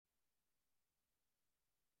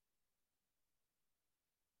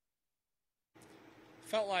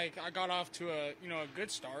felt like I got off to a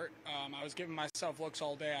good start. I was giving myself looks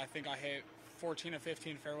all day. I think I hit 14 of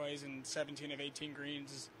 15 fairways and 17 of 18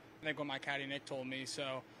 greens, I think what my caddy Nick told me.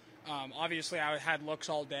 So obviously I had looks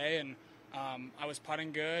all day, and I was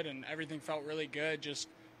putting good, and everything felt really good. Just,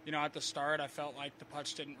 at the start I felt like the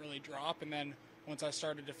putts didn't really drop, and then once I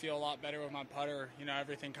started to feel a lot better with my putter,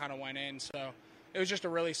 everything kind of went in. So it was just a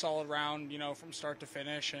really solid round, from start to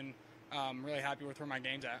finish, and really happy with where my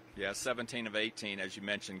game's at. Yeah, 17 of 18, as you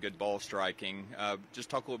mentioned, good ball striking. Just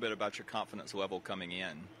talk a little bit about your confidence level coming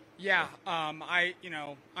in. Yeah,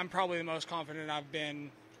 I'm probably the most confident I've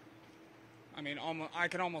been. I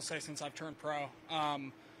can almost say since I've turned pro.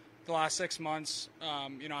 The last 6 months,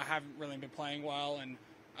 I haven't really been playing well, and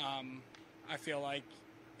I feel like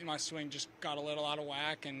my swing just got a little out of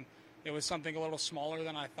whack, and it was something a little smaller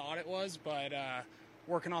than I thought it was, but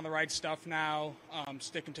working on the right stuff now,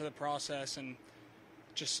 sticking to the process, and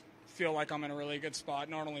just feel like I'm in a really good spot,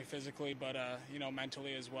 not only physically but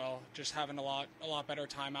mentally as well. Just having a lot better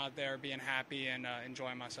time out there, being happy and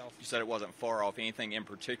enjoying myself. You said it wasn't far off. Anything in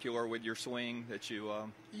particular with your swing that you?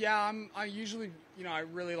 Yeah, I usually I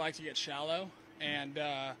really like to get shallow, and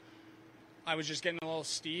I was just getting a little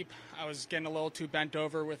steep. I was getting a little too bent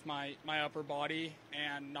over with my upper body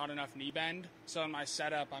and not enough knee bend. So in my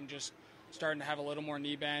setup, I'm just starting to have a little more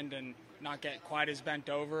knee bend and not get quite as bent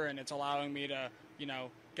over, and it's allowing me to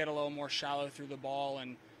get a little more shallow through the ball.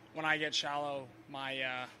 And when I get shallow,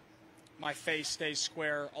 my face stays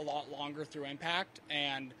square a lot longer through impact,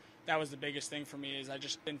 and that was the biggest thing for me, is I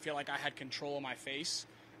just didn't feel like I had control of my face.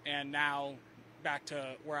 And now back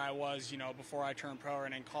to where I was before I turned pro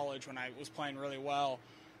and in college, when I was playing really well,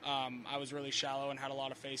 I was really shallow and had a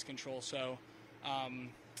lot of face control. So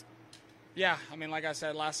yeah, like I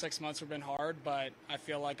said, last 6 months have been hard, but I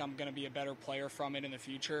feel like I'm going to be a better player from it in the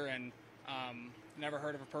future, and never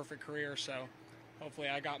heard of a perfect career, so hopefully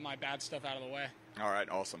I got my bad stuff out of the way. All right,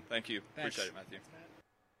 awesome. Thank you. Thanks. Appreciate it, Matthew.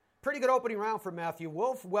 Pretty good opening round for Matthew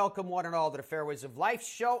Wolff. Welcome one and all to the Fairways of Life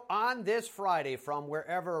show on this Friday from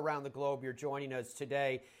wherever around the globe you're joining us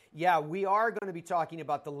today. Yeah, we are going to be talking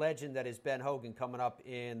about the legend that is Ben Hogan coming up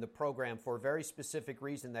in the program for a very specific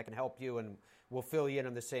reason that can help you, and we'll fill you in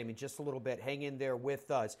on the same in just a little bit. Hang in there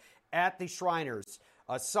with us. At the Shriners,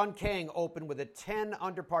 Sun Kang opened with a 10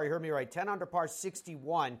 under par. You heard me right, 10 under par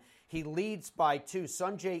 61. He leads by 2.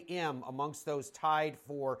 Sunjay Im amongst those tied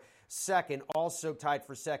for second, also tied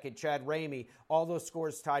for second. Chad Ramey, all those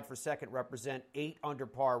scores tied for second represent 8 under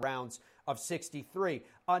par rounds of 63.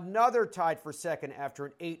 Another tied for second after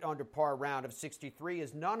an 8 under par round of 63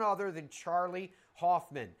 is none other than Charlie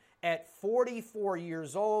Hoffman. At 44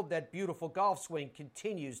 years old, that beautiful golf swing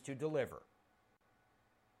continues to deliver.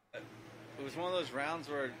 It was one of those rounds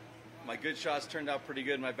where my good shots turned out pretty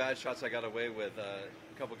good. My bad shots I got away with. A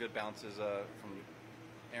couple good bounces from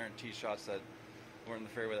errant tee shots that weren't in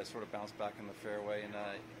the fairway that sort of bounced back in the fairway, and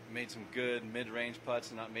made some good mid-range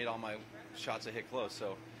putts, and I made all my shots that hit close.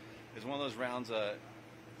 So it was one of those rounds. I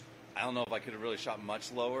don't know if I could have really shot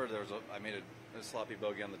much lower. I made a sloppy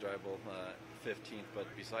bogey on the drive ball 15th, but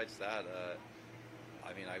besides that,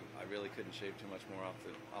 I really couldn't shave too much more off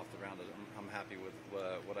the round. I'm happy with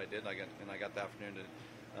what I did. I got the afternoon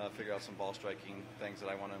to figure out some ball striking things that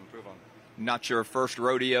I want to improve on. Not your first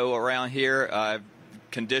rodeo around here.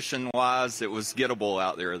 Condition-wise, it was gettable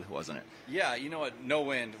out there, wasn't it? Yeah, you know what? No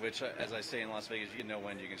wind, which, as I say in Las Vegas, you get no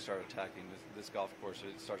wind, you can start attacking. This golf course,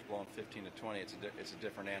 it starts blowing 15 to 20. It's a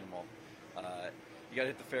different animal. You got to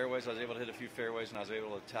hit the fairways. I was able to hit a few fairways, and I was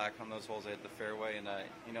able to attack on those holes. I hit the fairway, and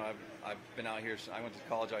I've been out here. I went to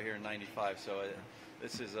college out here in '95, so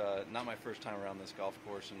this is not my first time around this golf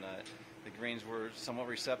course, and the greens were somewhat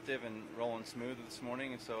receptive and rolling smooth this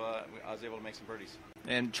morning, and so I was able to make some birdies.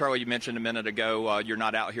 And Charlie, you mentioned a minute ago you're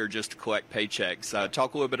not out here just to collect paychecks.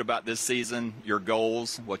 Talk a little bit about this season, your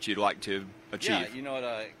goals, what you'd like to achieve. Yeah, you know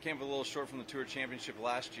what? Came up a little short from the Tour Championship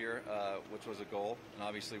last year, which was a goal, and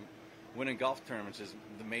obviously winning golf tournaments is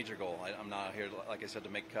the major goal. I'm not out here, like I said, to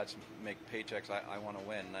make cuts and make paychecks. I want to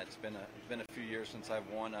win. And it's been a few years since I've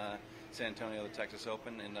won San Antonio, the Texas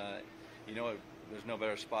Open, and you know what? There's no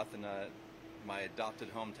better spot than my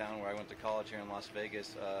adopted hometown where I went to college here in Las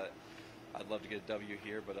Vegas. I'd love to get a W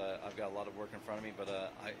here, but I've got a lot of work in front of me.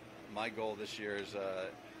 But my goal this year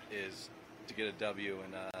is to get a W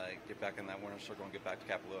and get back in that winner's circle and get back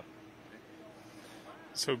to Kapalua.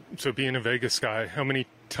 So being a Vegas guy, how many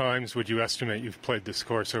times would you estimate you've played this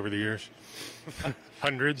course over the years?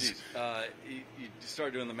 Hundreds? You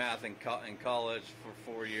start doing the math in college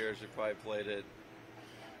for 4 years. You probably played it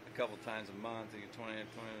a couple times a month. You get 20. I mean,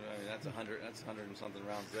 that's 100. That's 100 and something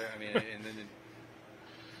rounds there. I mean, and then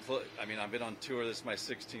I mean, I've been on tour. This is my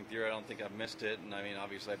 16th year. I don't think I've missed it. And I mean,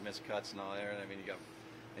 obviously, I've missed cuts and all there. And I mean,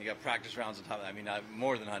 you got practice rounds on top of that. I mean,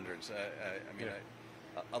 more than hundreds.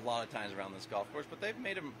 A lot of times around this golf course. But they've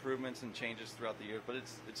made improvements and changes throughout the years. But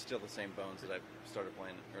it's still the same bones that I started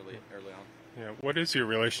playing early on. Yeah. What is your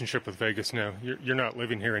relationship with Vegas now? You're not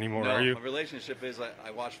living here anymore, no, are you? My relationship is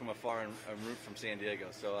I watch from afar and root from San Diego.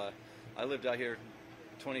 So I lived out here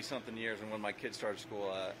 20-something years, and when my kids started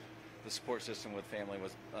school, the support system with family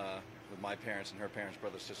was with my parents and her parents,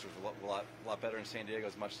 brothers, sisters, a lot better in San Diego.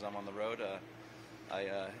 As much as I'm on the road,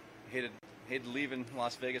 I hated leaving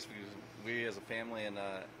Las Vegas because we as a family and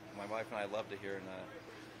my wife and I loved it here. And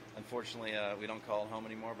unfortunately, we don't call it home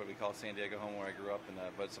anymore, but we call San Diego home where I grew up. And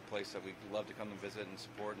but it's a place that we love to come and visit and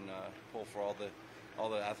support and pull for all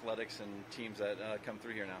the athletics and teams that come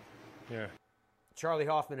through here now. Yeah. Charlie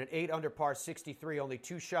Hoffman, an 8 under par 63, only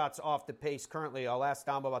 2 shots off the pace currently. I'll ask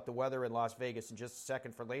Dom about the weather in Las Vegas in just a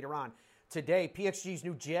second for later on. Today, PXG's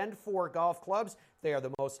new Gen 4 golf clubs. They are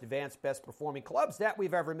the most advanced, best-performing clubs that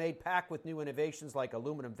we've ever made, packed with new innovations like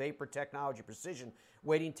aluminum vapor technology, precision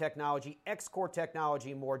weighting technology, X-Core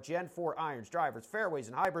technology, and more. Gen 4 irons, drivers, fairways,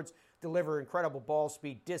 and hybrids deliver incredible ball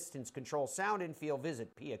speed, distance control, sound, and feel.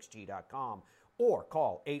 Visit pxg.com or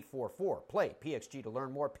call 844-PLAY-PXG to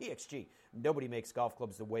learn more. PXG, nobody makes golf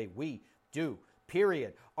clubs the way we do,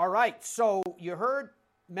 period. All right, so you heard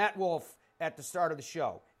Matt Wolff at the start of the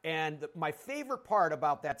show. And my favorite part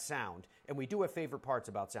about that sound, and we do have favorite parts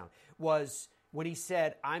about sound, was when he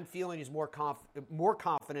said, I'm feeling he's more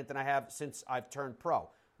confident than I have since I've turned pro.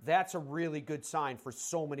 That's a really good sign for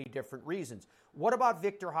so many different reasons. What about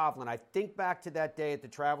Victor Hovland? I think back to that day at the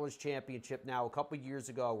Travelers Championship now a couple years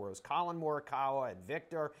ago where it was Colin Morikawa and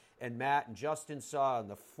Victor and Matt and Justin Suh and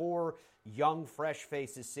the 4 young, fresh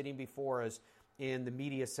faces sitting before us in the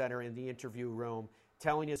media center in the interview room,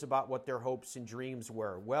 telling us about what their hopes and dreams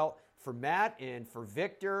were. Well, for Matt and for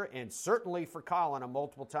Victor and certainly for Colin, a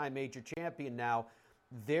multiple-time major champion now,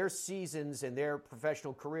 their seasons and their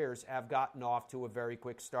professional careers have gotten off to a very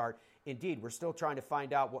quick start. Indeed, we're still trying to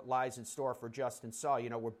find out what lies in store for Justin Suh. You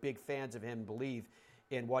know, we're big fans of him and believe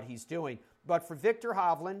in what he's doing. But for Victor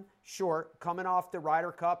Hovland, sure, coming off the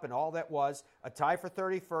Ryder Cup and all that was, a tie for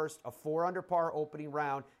 31st, a 4 under par opening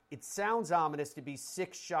round, it sounds ominous to be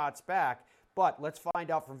 6 shots back. But let's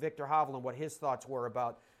find out from Victor Hovland what his thoughts were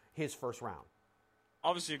about his first round.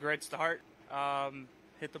 Obviously a great start.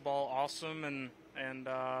 Hit the ball awesome and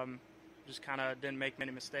just kind of didn't make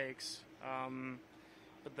many mistakes.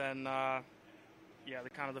 But then, the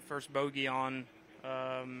first bogey on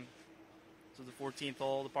the 14th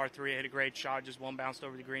hole, the par 3, I hit a great shot, just one bounced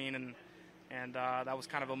over the green, and that was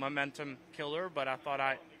kind of a momentum killer, but I thought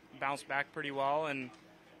I bounced back pretty well and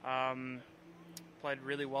played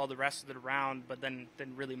really well the rest of the round, but then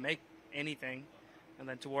didn't really make anything. And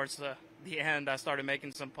then towards the end, I started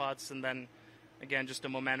making some putts, and then, again, just a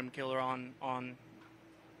momentum killer on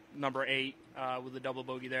number 8 with a double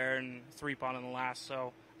bogey there and 3-putt on the last.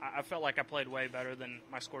 So I felt like I played way better than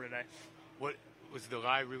my score today. What was the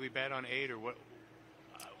lie really bad on 8 or what?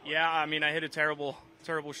 Yeah, I mean, I hit a terrible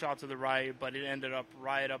shot to the right, but it ended up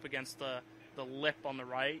right up against the lip on the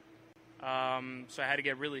right. So I had to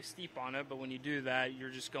get really steep on it, but when you do that, you're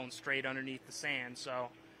just going straight underneath the sand. So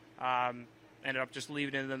ended up just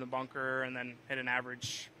leaving it in the bunker and then hit an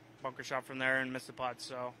average bunker shot from there and missed the putt.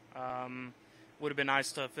 So would have been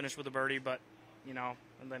nice to finish with a birdie, but,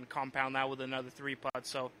 and then compound that with another 3 putt.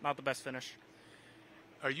 So not the best finish.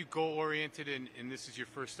 Are you goal-oriented and this is your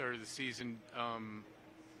first start of the season?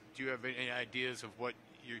 Do you have any ideas of what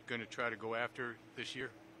you're going to try to go after this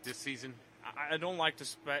season? I don't like to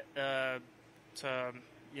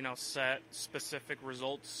set specific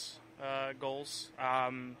results goals.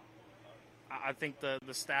 I think the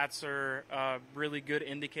stats are a really good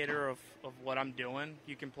indicator of what I'm doing.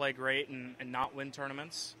 You can play great and not win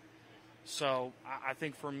tournaments. So I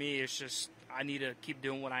think for me, it's just I need to keep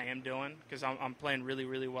doing what I am doing because I'm playing really,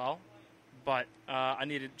 really well. But I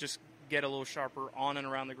need to just get a little sharper on and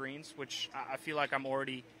around the greens, which I feel like I'm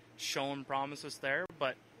already showing promises there.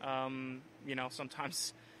 But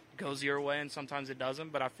sometimes it goes your way and sometimes it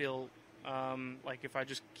doesn't. But I feel like if I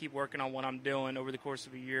just keep working on what I'm doing over the course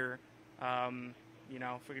of a year,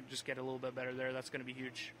 if we could just get a little bit better there, that's going to be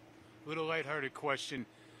huge. Little lighthearted question.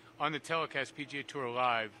 On the telecast, PGA Tour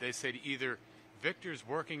Live, they said either Victor's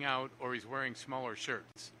working out or he's wearing smaller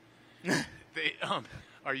shirts.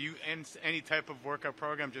 Are you in any type of workout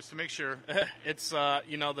program, just to make sure? It's, the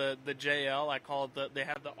JL, I call it they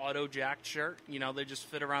have the auto jacked shirt. They just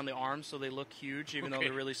fit around the arms so they look huge, even though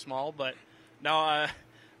they're really small. But no, I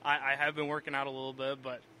have been working out a little bit,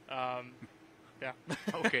 but yeah.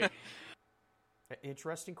 Okay.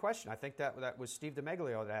 Interesting question. I think that was Steve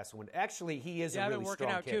DeMeglio that asked one. Actually, he is a really strong kid. I've been working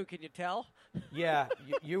out too. Can you tell? Yeah,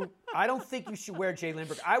 you. I don't think you should wear Jay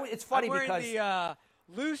Lindbergh. It's funny I'm wearing because the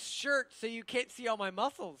loose shirt so you can't see all my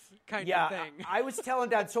muscles kind of thing. I was telling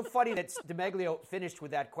Dad, it's so funny that DeMeglio finished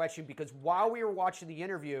with that question because while we were watching the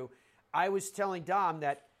interview, I was telling Dom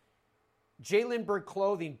that Jay Lindbergh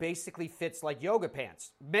clothing basically fits like yoga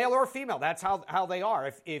pants, male or female. That's how they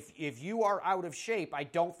are. If you are out of shape, I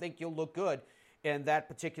don't think you'll look good in that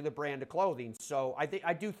particular brand of clothing. So I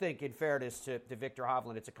do think, in fairness to Viktor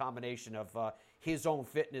Hovland, it's a combination of his own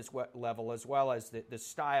fitness level as well as the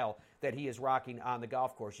style that he is rocking on the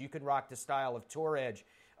golf course. You can rock the style of Tour Edge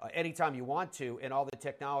anytime you want to, and all the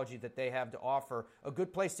technology that they have to offer. A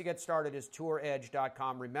good place to get started is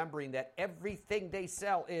touredge.com, remembering that everything they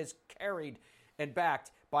sell is carried and backed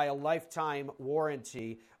by a lifetime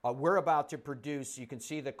warranty. We're about to produce, you can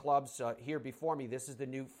see the clubs here before me. This is the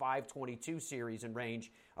new 522 series in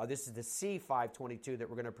range. This is the C522 that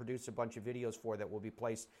we're going to produce a bunch of videos for that will be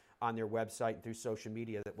placed on their website and through social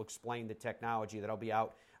media that will explain the technology that'll be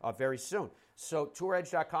out very soon. So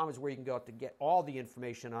touredge.com is where you can go to get all the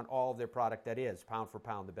information on all of their product that is, pound for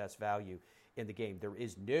pound, the best value in the game. There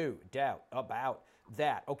is no doubt about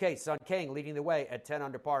that. Okay, Sun King leading the way at 10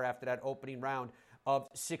 under par after that opening round of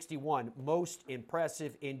 61. Most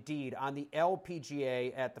impressive indeed. On the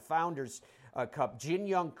LPGA at the Founders Cup, Jin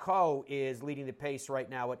Young Ko is leading the pace right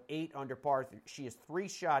now at 8 under par. She is 3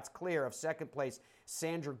 shots clear of second place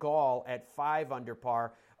Sandra Gall at 5 under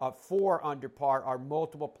par. 4 under par are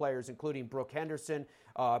multiple players, including Brooke Henderson,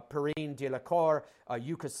 Perrine Delacour,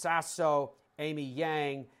 Yuka Sasso, Amy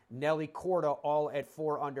Yang, Nelly Korda, all at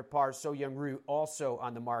 4 under par. So Young Ryu also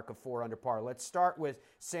on the mark of 4 under par. Let's start with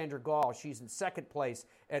Sandra Gall. She's in second place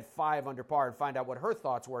at 5 under par and find out what her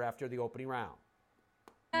thoughts were after the opening round.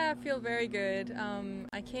 I feel very good.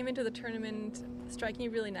 I came into the tournament striking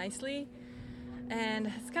really nicely, and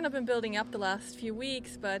it's kind of been building up the last few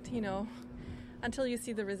weeks, but, you know, until you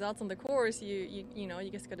see the results on the course, you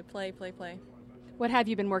just got to play. What have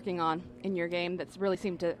you been working on in your game that's really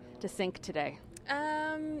seemed to sink today?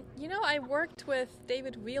 I worked with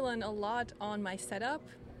David Whelan a lot on my setup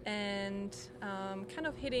and kind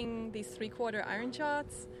of hitting these 3/4 iron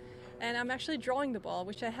shots, and I'm actually drawing the ball,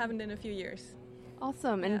 which I haven't in a few years.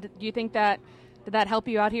 Awesome. And do you think did that help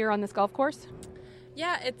you out here on this golf course?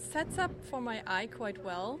 Yeah, it sets up for my eye quite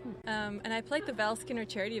well. And I played the Val Skinner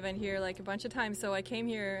charity event here like a bunch of times, so I came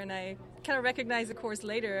here and I kind of recognized the course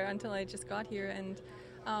later until I just got here. And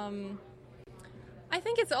I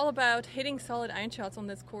think it's all about hitting solid iron shots on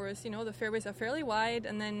this course. You know, the fairways are fairly wide,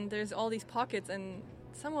 and then there's all these pockets, and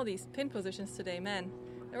some of these pin positions today, man,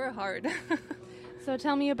 they were hard. So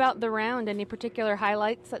tell me about the round. Any particular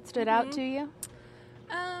highlights that stood out to you?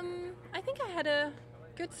 I think I had a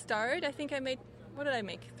good start. I think I made, what did I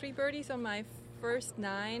make? 3 birdies on my first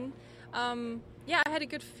 9. I had a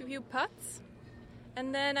good few putts.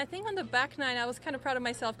 And then I think on the back 9, I was kind of proud of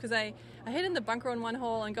myself because I hit in the bunker on one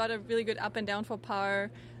hole and got a really good up and down for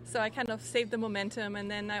par. So I kind of saved the momentum, and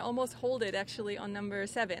then I almost holed it actually on number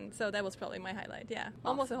 7. So that was probably my highlight, yeah. Awesome.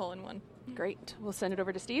 Almost a hole in one. Great. We'll send it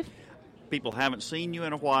over to Steve. People haven't seen you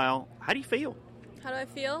in a while. How do you feel? How do I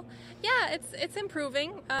feel? Yeah, it's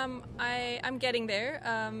improving. I'm getting there.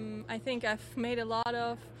 I think I've made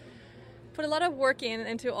put a lot of work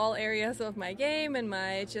into all areas of my game and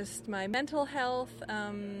my mental health.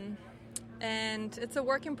 And it's a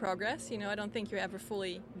work in progress. You know, I don't think you're ever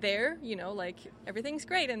fully there. You know, like everything's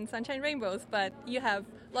great and sunshine rainbows, but you have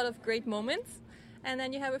a lot of great moments, and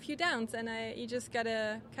then you have a few downs, and you just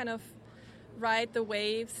gotta kind of ride the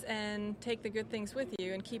waves and take the good things with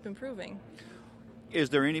you and keep improving. Is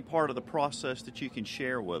there any part of the process that you can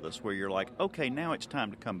share with us where you're like, okay, now it's time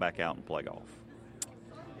to come back out and play golf?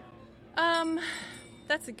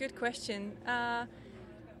 That's a good question. I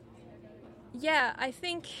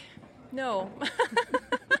think no.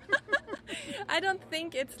 I don't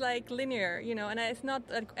think it's like linear, you know, and it's not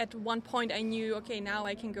at one point I knew, okay, now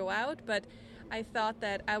I can go out, but I thought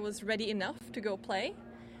that I was ready enough to go play.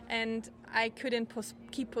 And I couldn't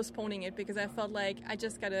keep postponing it because I felt like I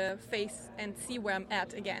just got to face and see where I'm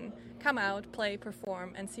at again. Come out, play,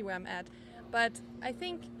 perform, and see where I'm at. But I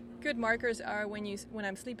think good markers are when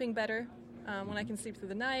I'm sleeping better, when I can sleep through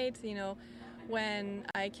the night, you know, when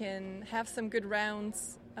I can have some good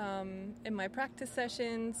rounds in my practice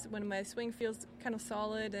sessions, when my swing feels kind of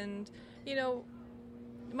solid, and, you know,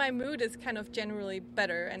 my mood is kind of generally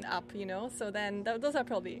better and up, you know, so then those are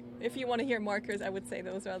probably, if you want to hear markers, I would say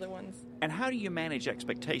those are the ones. And how do you manage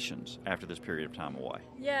expectations after this period of time away?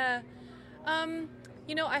 Yeah,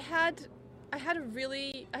 you know, I had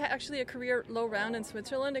actually a career low round in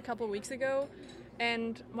Switzerland a couple of weeks ago,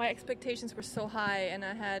 and my expectations were so high, and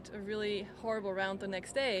I had a really horrible round the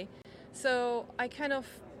next day. So I kind of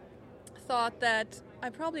thought that I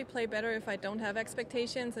probably play better if I don't have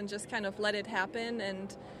expectations and just kind of let it happen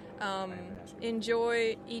and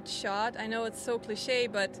enjoy each shot. I know it's so cliche,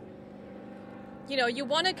 but you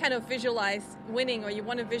want to kind of visualize winning, or you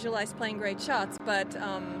want to visualize playing great shots, but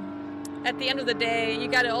at the end of the day, you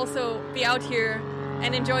got to also be out here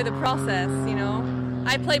and enjoy the process,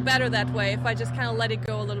 I play better that way if I just kind of let it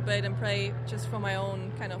go a little bit and play just for my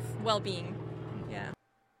own kind of well-being. Yeah.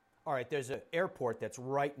 All right, there's an airport that's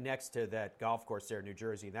right next to that golf course there in New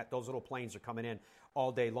Jersey, and those little planes are coming in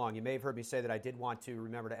all day long. You may have heard me say that I did want to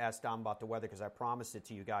remember to ask Dom about the weather because I promised it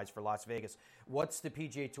to you guys for Las Vegas. What's the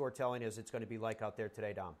PGA Tour telling us it's going to be like out there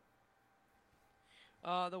today, Dom?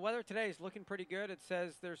 The weather today is looking pretty good. It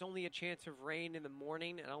says there's only a chance of rain in the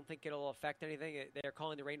morning. I don't think it'll affect anything. They're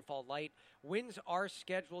calling the rainfall light. Winds are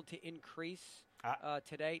scheduled to increase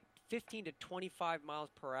today, 15 to 25 miles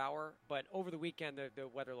per hour. But over the weekend, the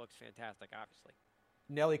weather looks fantastic, obviously.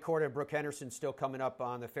 Nellie Corda and Brooke Henderson still coming up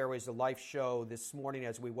on the Fairways of Life show this morning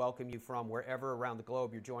as we welcome you from wherever around the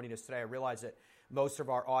globe you're joining us today. I realize that most of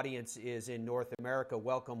our audience is in North America.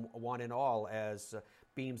 Welcome one and all as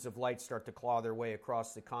beams of light start to claw their way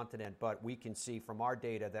across the continent. But we can see from our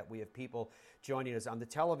data that we have people joining us on the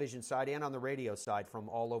television side and on the radio side from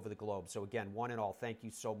all over the globe. So again, one and all, thank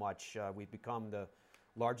you so much. We've become the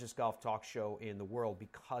largest golf talk show in the world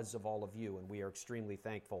because of all of you, and we are extremely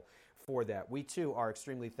thankful for that. We, too, are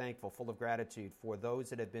extremely thankful, full of gratitude for those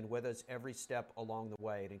that have been with us every step along the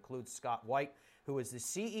way. It includes Scott White, who is the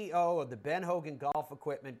CEO of the Ben Hogan Golf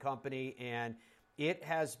Equipment Company, and it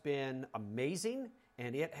has been amazing,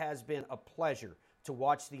 and it has been a pleasure to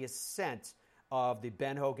watch the ascent of the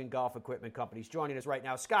Ben Hogan Golf Equipment Company. He's joining us right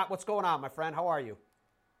now. Scott, what's going on, my friend? How are you?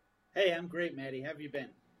 Hey, I'm great, Maddie. How have you been?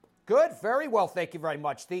 Good, very well, thank you very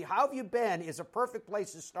much. The How Have You Been is a perfect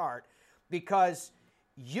place to start because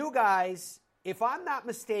you guys, if I'm not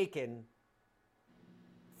mistaken,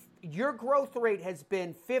 your growth rate has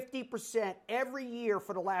been 50% every year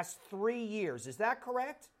for the last 3 years. Is that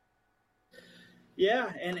correct?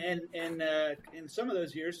 Yeah, and in some of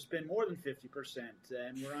those years, it's been more than 50%,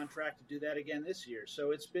 and we're on track to do that again this year.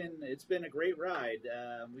 So it's been a great ride.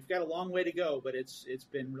 We've got a long way to go, but it's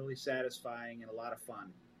been really satisfying and a lot of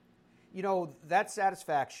fun. That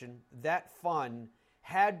satisfaction, that fun,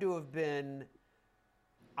 had to have been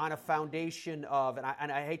on a foundation of, and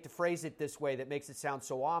I hate to phrase it this way that makes it sound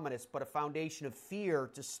so ominous, but a foundation of fear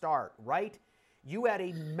to start, right? You had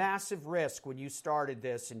a massive risk when you started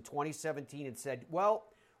this in 2017 and said, well,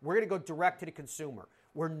 we're going to go direct to the consumer.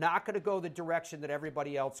 We're not going to go the direction that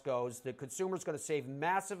everybody else goes. The consumer's going to save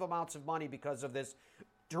massive amounts of money because of this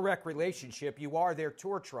direct relationship. You are their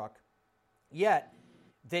tour truck, yet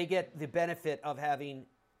they get the benefit of having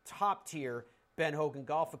top-tier Ben Hogan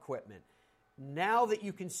golf equipment. Now that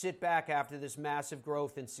you can sit back after this massive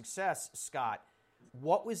growth and success, Scott,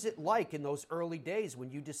 what was it like in those early days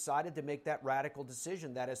when you decided to make that radical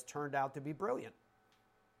decision that has turned out to be brilliant?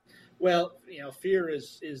 Well, fear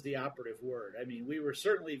is the operative word. I mean, we were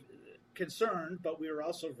certainly concerned, but we were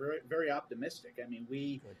also very, very optimistic. I mean,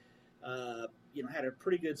 we had a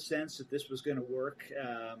pretty good sense that this was going to work.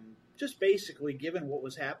 Just basically given what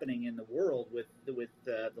was happening in the world with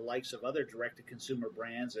the likes of other direct-to-consumer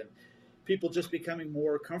brands and people just becoming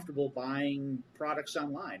more comfortable buying products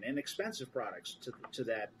online and expensive products to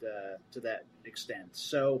that extent.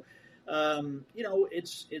 So,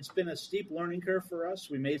 it's been a steep learning curve for us.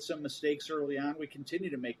 We made some mistakes early on. We continue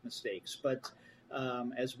to make mistakes, but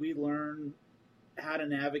as we learn how to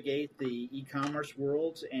navigate the e-commerce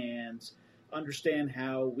world and understand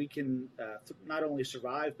how we can not only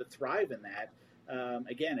survive but thrive in that,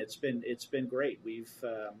 again, it's been great. We've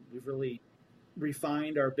really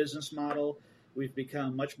refined our business model. We've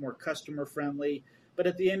become much more customer friendly. But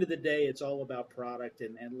at the end of the day, it's all about product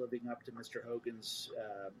and living up to Mr. Hogan's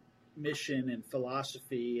mission and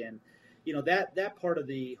philosophy. And that part of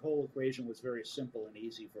the whole equation was very simple and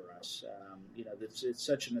easy for us. It's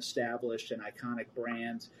such an established and iconic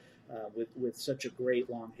brand with such a great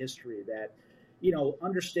long history that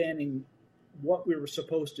understanding what we were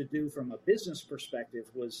supposed to do from a business perspective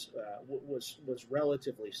was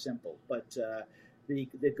relatively simple, but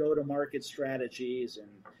the go-to-market strategies and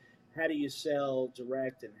how do you sell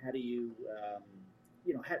direct and how do you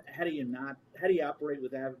how do you operate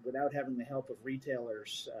without having the help of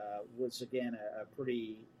retailers was again a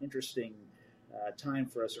pretty interesting time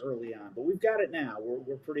for us early on. But we've got it now.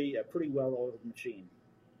 We're a pretty well-oiled machine.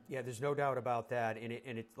 Yeah, there's no doubt about that. And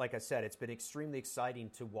it, like I said, it's been extremely exciting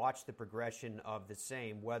to watch the progression of the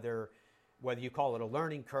same, whether whether you call it a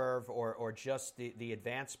learning curve or just the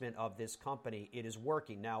advancement of this company, it is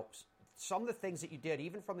working. Now, some of the things that you did,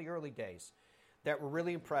 even from the early days, that were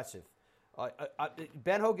really impressive.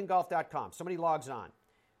 BenHoganGolf.com, somebody logs on.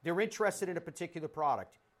 They're interested in a particular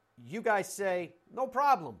product. You guys say, no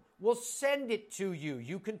problem. We'll send it to you.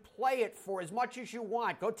 You can play it for as much as you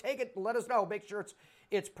want. Go take it and let us know. Make sure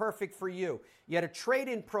it's perfect for you. You had a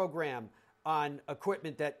trade-in program on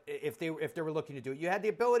equipment that if they were looking to do it. You had the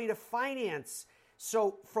ability to finance.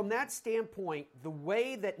 So from that standpoint, the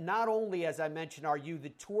way that not only, as I mentioned, are you the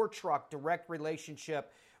tour truck direct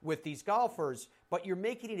relationship with these golfers, but you're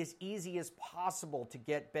making it as easy as possible to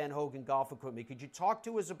get Ben Hogan golf equipment. Could you talk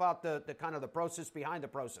to us about the kind of the process behind the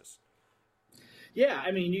process? Yeah, I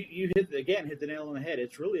mean, you hit the nail on the head.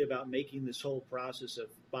 It's really about making this whole process of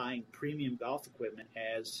buying premium golf equipment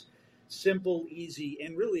as simple, easy,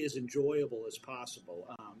 and really as enjoyable as possible.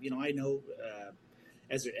 I know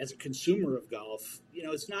as a consumer of golf,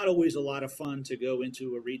 it's not always a lot of fun to go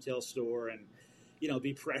into a retail store and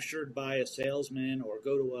be pressured by a salesman or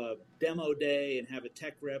go to a demo day and have a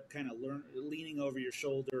tech rep kind of leaning over your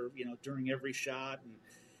shoulder, during every shot. And,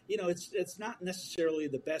 it's not necessarily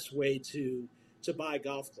the best way to buy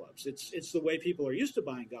golf clubs. It's the way people are used to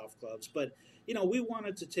buying golf clubs. But, we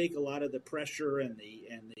wanted to take a lot of the pressure and the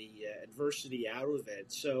adversity out of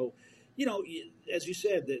it. So, as you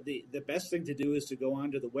said, the best thing to do is to go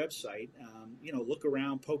onto the website, look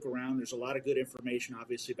around, poke around. There's a lot of good information,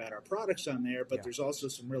 obviously, about our products on there, but there's also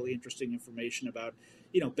some really interesting information about,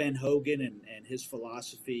 Ben Hogan and his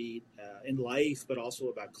philosophy in life, but also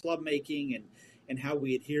about club making and how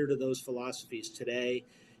we adhere to those philosophies today.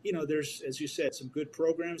 There's, as you said, some good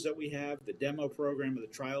programs that we have, the demo program or the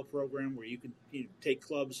trial program where you can take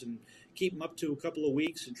clubs and keep them up to a couple of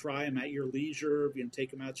weeks and try them at your leisure, take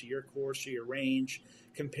them out to your course or your range,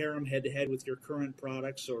 compare them head-to-head with your current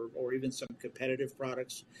products or even some competitive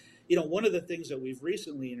products. One of the things that we've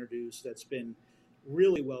recently introduced that's been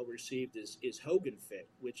really well received is Hogan Fit,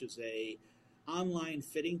 which is a online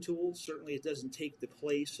fitting tool. Certainly it doesn't take the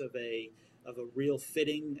place of a real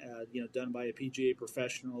fitting, done by a PGA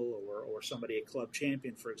professional or somebody, a club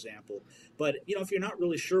champion, for example. But, if you're not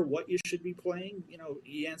really sure what you should be playing,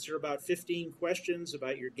 you answer about 15 questions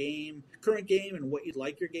about your current game and what you'd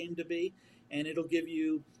like your game to be. And it'll give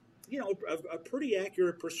you, a pretty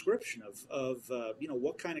accurate prescription of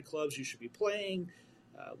what kind of clubs you should be playing,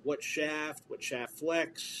 what shaft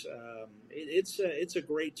flex. It's a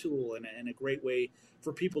great tool and a great way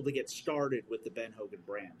for people to get started with the Ben Hogan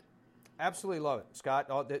brand. Absolutely love it,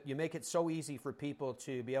 Scott. You make it so easy for people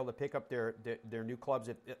to be able to pick up their new clubs.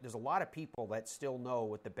 There's a lot of people that still know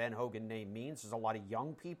what the Ben Hogan name means. There's a lot of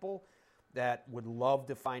young people that would love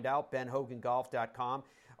to find out. BenHoganGolf.com.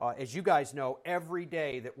 As you guys know, every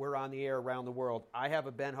day that we're on the air around the world, I have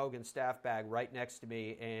a Ben Hogan staff bag right next to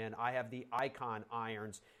me, and I have the Icon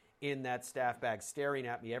irons in that staff bag staring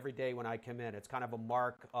at me every day when I come in. It's kind of a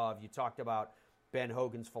mark of, you talked about Ben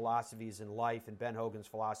Hogan's philosophies in life and Ben Hogan's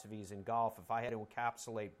philosophies in golf. If I had to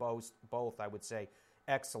encapsulate both, I would say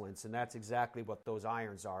excellence, and that's exactly what those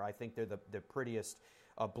irons are. I think they're the prettiest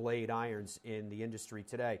blade irons in the industry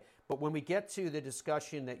today. But when we get to the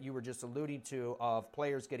discussion that you were just alluding to of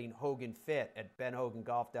players getting Hogan Fit at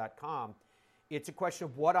BenHoganGolf.com, it's a question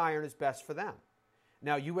of what iron is best for them.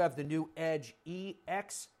 Now, you have the new Edge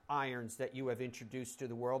EX irons that you have introduced to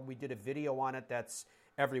the world. We did a video on it that's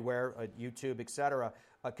everywhere, YouTube, etc.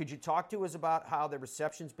 Could you talk to us about how the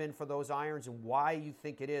reception's been for those irons and why you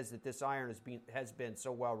think it is that this iron has been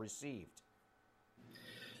so well received?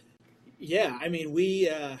 Yeah, I mean, we,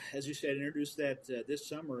 as you said, introduced that this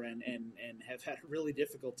summer and have had a really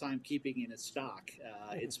difficult time keeping it in stock.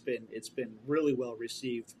 It's been really well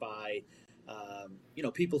received by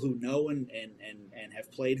people who know and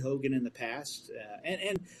have played Hogan in the past,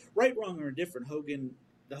 and right, wrong, or indifferent,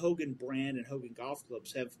 the Hogan brand and Hogan golf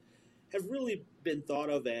clubs have really been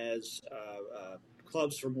thought of as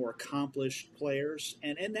clubs for more accomplished players,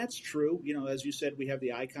 and that's true. As you said, we have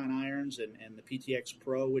the Icon irons and the PTX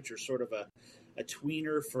Pro, which are sort of a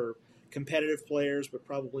tweener for competitive players, but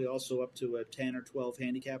probably also up to a 10 or 12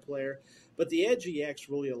 handicap player. But the Edge EX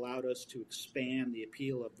really allowed us to expand the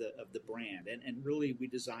appeal of the brand, and really we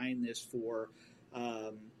designed this for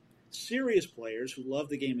serious players who love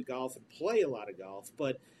the game of golf and play a lot of golf,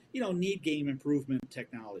 but need game improvement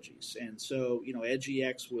technologies. And so Edge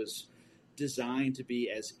EX was designed to be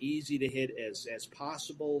as easy to hit as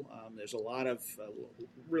possible. There's a lot of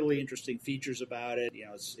really interesting features about it.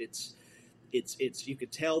 It's you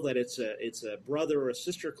could tell that it's a brother or a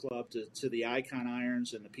sister club to the Icon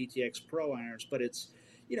irons and the PTX Pro irons, but it's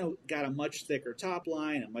got a much thicker top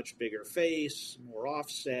line, a much bigger face, more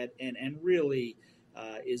offset, and really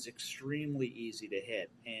is extremely easy to hit.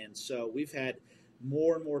 And so we've had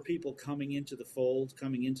more and more people coming into the fold,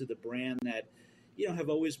 coming into the brand that, have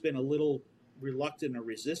always been a little reluctant or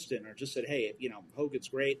resistant, or just said, hey, Hogan's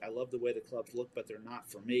great. I love the way the clubs look, but they're not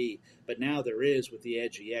for me. But now there is, with the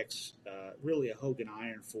Edge EX, really a Hogan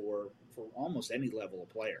iron for almost any level of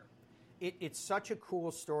player. It's such a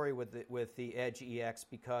cool story with the Edge EX,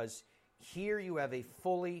 because here you have a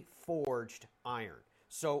fully forged iron.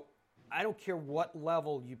 So I don't care what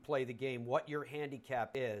level you play the game, what your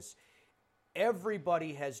handicap is,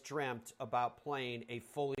 everybody has dreamt about playing a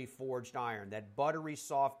fully forged iron, that buttery,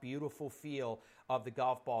 soft, beautiful feel of the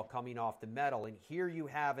golf ball coming off the metal. And here you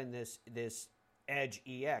have in this Edge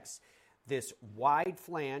EX this wide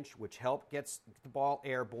flange, which gets the ball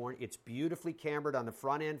airborne. It's beautifully cambered on the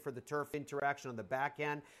front end for the turf interaction, on the back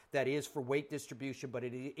end that is for weight distribution, but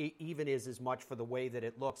it even is as much for the way that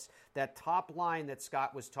it looks. That top line that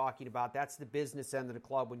Scott was talking about, that's the business end of the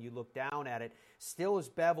club. When you look down at it, still is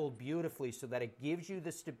beveled beautifully so that it gives you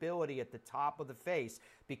the stability at the top of the face,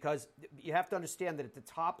 because you have to understand that at the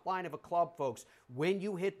top line of a club, folks, when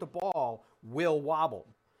you hit the ball, will wobble.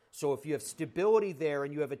 So if you have stability there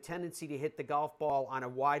and you have a tendency to hit the golf ball on a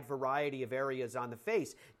wide variety of areas on the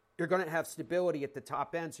face, you're going to have stability at the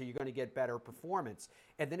top end, so you're going to get better performance.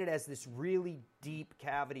 And then it has this really deep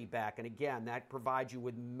cavity back, and again, that provides you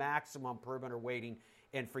with maximum perimeter weighting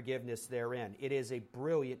and forgiveness therein. It is a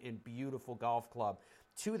brilliant and beautiful golf club.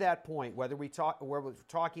 To that point, whether we're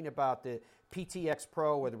talking about the PTX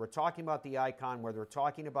Pro, whether we're talking about the Icon, whether we're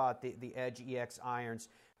talking about the Edge EX irons,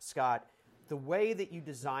 Scott, the way that you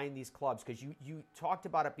design these clubs, because you talked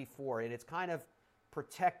about it before, and it's kind of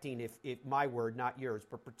protecting, if my word, not yours,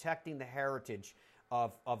 but protecting the heritage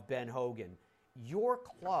of Ben Hogan. Your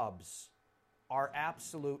clubs are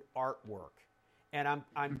absolute artwork. And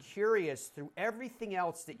I'm curious, through everything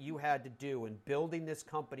else that you had to do in building this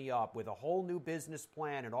company up with a whole new business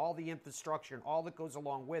plan and all the infrastructure and all that goes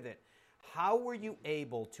along with it, how were you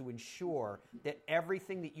able to ensure that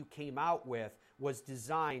everything that you came out with was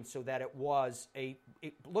designed so that it was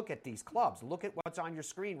look at these clubs. Look at what's on your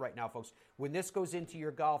screen right now, folks. When this goes into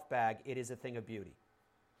your golf bag, it is a thing of beauty.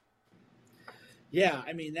 Yeah,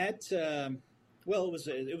 I mean, that, well,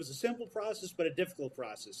 it was a simple process, but a difficult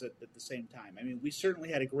process at the same time. I mean, we certainly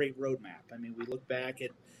had a great roadmap. I mean, we look back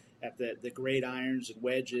at the great irons and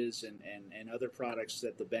wedges and other products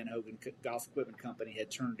that the Ben Hogan Golf Equipment Company had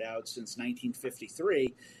turned out since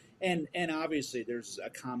 1953. And obviously, there's a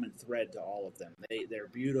common thread to all of them. They're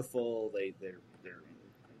beautiful. They're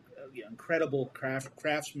incredible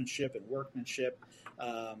craftsmanship and workmanship.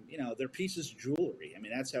 They're pieces of jewelry. I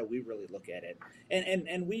mean, that's how we really look at it.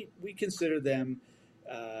 And we consider them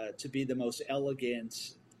to be the most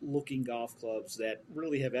elegant looking golf clubs that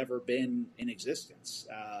really have ever been in existence.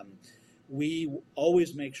 We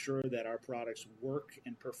always make sure that our products work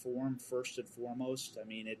and perform first and foremost. I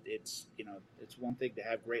mean, it's one thing to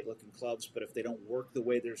have great looking clubs, but if they don't work the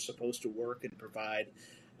way they're supposed to work and provide,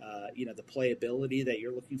 the playability that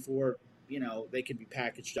you're looking for, they can be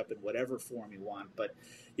packaged up in whatever form you want. But,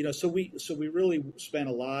 so we really spend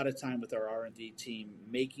a lot of time with our R&D team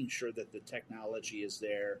making sure that the technology is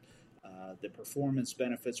there, the performance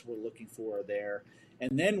benefits we're looking for are there,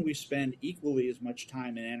 and then we spend equally as much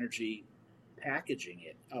time and energy packaging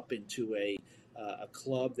it up into a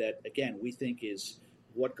club that, again, we think is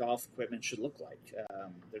what golf equipment should look like.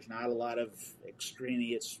 There's not a lot of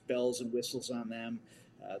extraneous bells and whistles on them.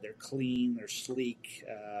 They're clean, they're sleek,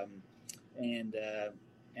 and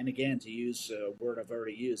again, to use a word I've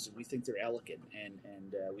already used, we think they're elegant,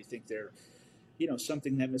 and we think they're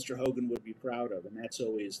something that Mr. Hogan would be proud of, and that's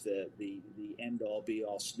always the end-all,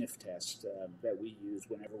 be-all sniff test that we use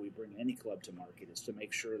whenever we bring any club to market, is to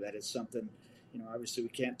make sure that it's something, obviously we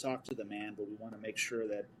can't talk to the man, but we want to make sure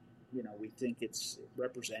that, we think it's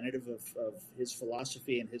representative of his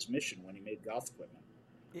philosophy and his mission when he made golf equipment.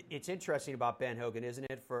 It's interesting about Ben Hogan, isn't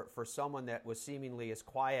it? For someone that was seemingly as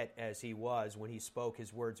quiet as he was, when he spoke,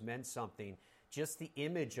 his words meant something. Just the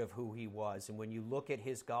image of who he was, and when you look at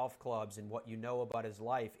his golf clubs and what you know about his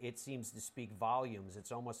life, it seems to speak volumes.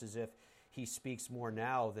 It's almost as if he speaks more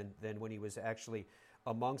now than when he was actually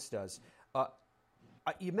amongst us.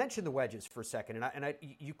 You mentioned the wedges for a second, and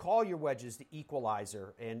you call your wedges the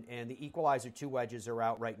Equalizer, and the Equalizer 2 wedges are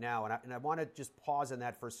out right now, and I want to just pause on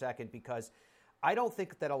that for a second, because I don't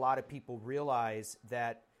think that a lot of people realize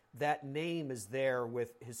that name is there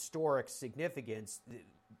with historic significance.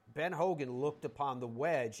 Ben Hogan looked upon the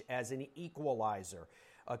wedge as an equalizer.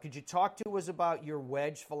 Could you talk to us about your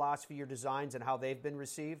wedge philosophy, your designs, and how they've been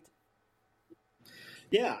received?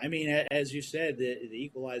 Yeah, I mean, as you said, the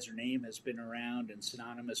Equalizer name has been around and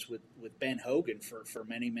synonymous with Ben Hogan for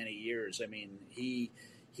many, many years. I mean, he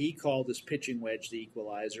called his pitching wedge the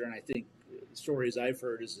Equalizer, and I think stories I've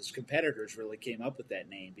heard is his competitors really came up with that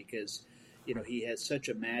name because, he has such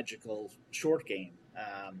a magical short game.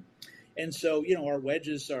 And so, our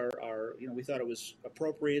wedges are we thought it was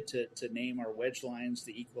appropriate to name our wedge lines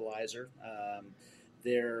the Equalizer.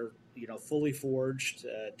 They're, fully forged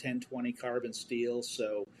 1020 carbon steel,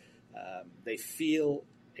 so they feel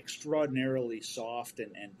extraordinarily soft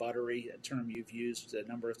and buttery, a term you've used a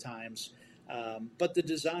number of times. But the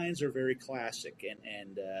designs are very classic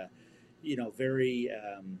and very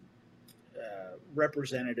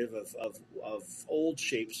representative of old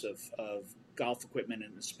shapes of golf equipment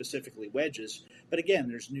and specifically wedges. But again,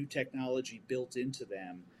 there's new technology built into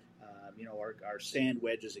them. Our sand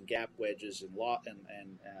wedges and gap wedges and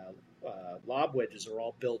lob wedges are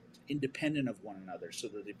all built independent of one another, so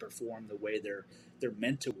that they perform the way they're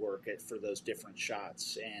meant to work for those different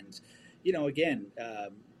shots. And again,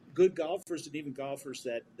 good golfers and even golfers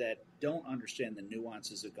that don't understand the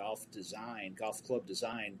nuances of golf club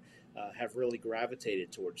design, have really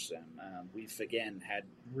gravitated towards them. We've again had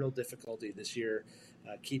real difficulty this year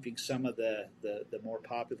keeping some of the more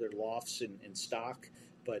popular lofts in stock.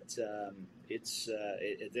 But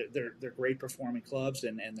they're great performing clubs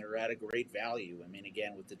and they're at a great value. I mean,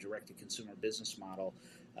 again, with the direct-to-consumer business model,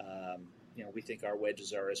 we think our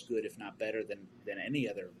wedges are as good, if not better, than any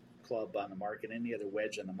other club on the market, any other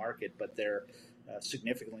wedge on the market. But they're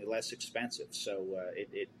significantly less expensive, so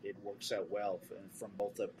it works out well from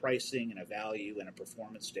both a pricing and a value and a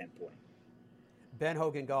performance standpoint.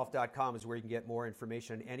 BenHoganGolf.com is where you can get more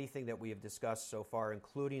information on anything that we have discussed so far,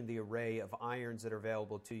 including the array of irons that are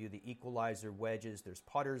available to you, the Equalizer wedges. There's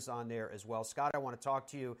putters on there as well. Scott, I want to talk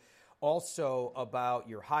to you also about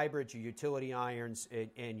your hybrids, your utility irons,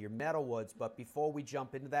 and your metal woods. But before we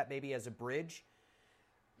jump into that, maybe as a bridge,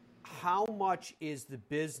 how much is the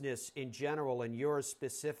business in general and yours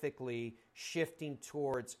specifically shifting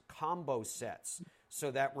towards combo sets, so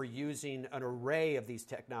that we're using an array of these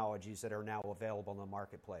technologies that are now available in the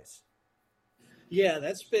marketplace? Yeah,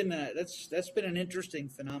 that's been an interesting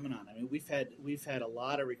phenomenon. I mean, we've had a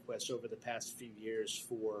lot of requests over the past few years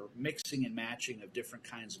for mixing and matching of different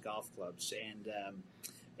kinds of golf clubs,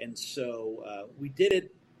 and so we did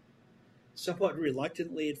it somewhat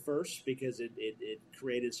reluctantly at first because it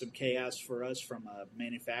created some chaos for us from a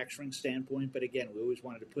manufacturing standpoint. But again, we always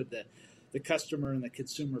wanted to put the customer and the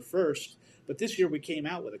consumer first. But this year we came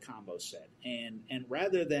out with a combo set, and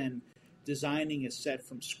rather than designing a set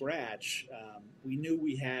from scratch, we knew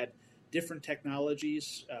we had different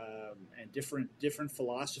technologies and different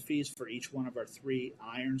philosophies for each one of our three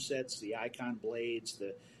iron sets: the Icon blades,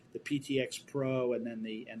 the PTX Pro, and then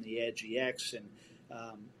the Edge EX. And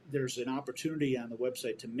there's an opportunity on the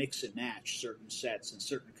website to mix and match certain sets and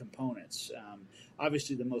certain components.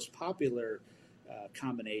 Obviously, the most popular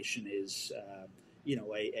combination is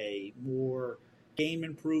a more game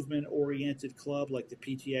improvement oriented club like the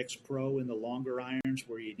PTX Pro and the longer irons,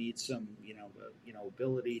 where you need some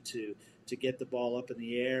ability to get the ball up in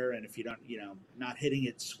the air, and if you don't not hitting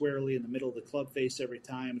it squarely in the middle of the club face every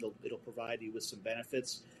time, it'll provide you with some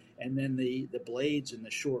benefits. And then the blades and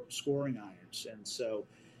the short scoring irons, and so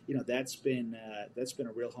that's been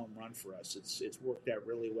a real home run for us. It's worked out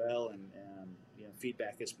really well, and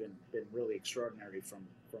feedback has been really extraordinary from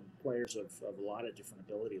players of a lot of different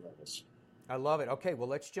ability levels. I love it. Okay, well,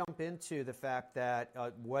 let's jump into the fact that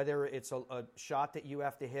whether it's a shot that you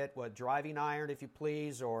have to hit, driving iron, if you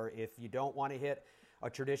please, or if you don't want to hit a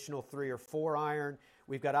traditional 3 or 4 iron,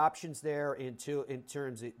 we've got options there in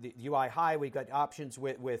terms of the UI high. We've got options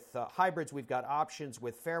with hybrids. We've got options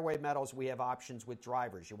with fairway metals. We have options with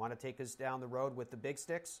drivers. You want to take us down the road with the big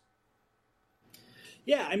sticks?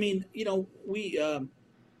 Yeah, I mean, we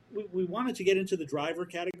wanted to get into the driver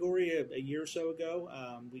category a year or so ago.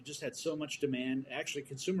 We just had so much demand. Actually,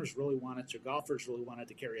 golfers really wanted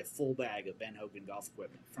to carry a full bag of Ben Hogan golf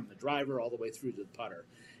equipment, from the driver all the way through to the putter.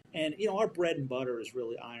 And our bread and butter is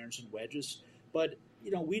really irons and wedges. But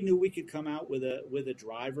we knew we could come out with a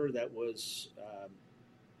driver that was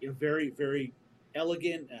very, very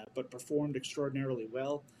elegant, but performed extraordinarily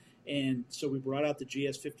well. And so we brought out the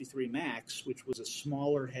GS53 Max, which was a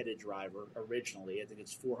smaller headed driver originally. I think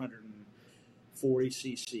it's 440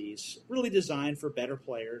 cc's, really designed for better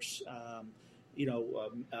players,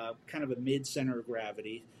 kind of a mid-center of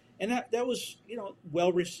gravity. And that was,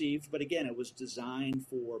 well received, but again, it was designed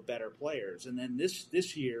for better players. And then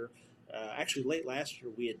this year, actually late last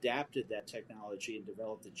year, we adapted that technology and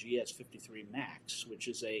developed the GS53 Max, which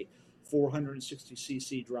is a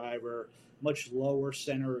 460cc driver, much lower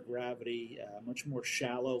center of gravity, much more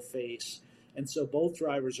shallow face. And so both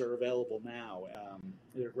drivers are available now.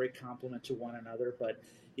 They're a great complement to one another. But,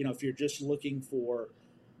 if you're just looking for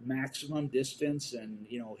maximum distance and,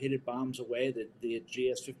 hit it bombs away, the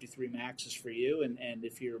GS53 Max is for you. And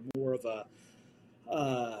if you're more of a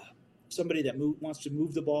somebody that wants to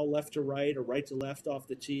move the ball left to right or right to left off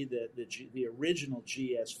the tee, the original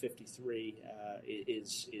GS53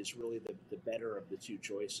 is really the better of the two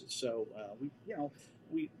choices. So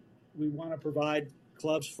we want to provide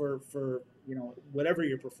clubs for whatever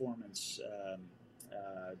your performance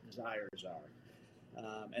desires are.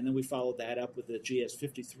 And then we followed that up with the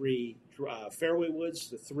GS53 fairway woods,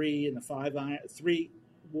 the 3 and the 5 iron, 3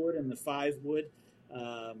 wood and the 5 wood.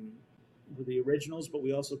 With the originals, but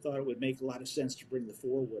we also thought it would make a lot of sense to bring the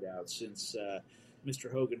 4 wood out since Mr.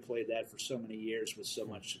 Hogan played that for so many years with so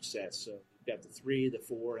much success. So we've got the 3, the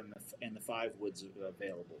 4, and the 5 woods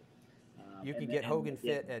available. You can get Hogan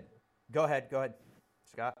fit at. Go ahead,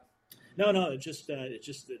 Scott. No, it's just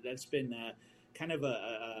that's been kind of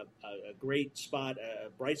a great spot, a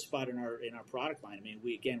bright spot in our product line. I mean,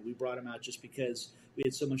 we brought them out just because we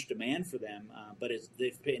had so much demand for them, but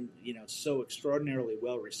they've been so extraordinarily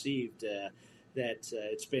well received that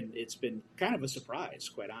it's been kind of a surprise,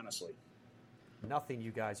 quite honestly. Nothing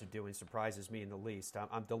you guys are doing surprises me in the least.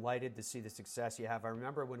 I'm delighted to see the success you have. I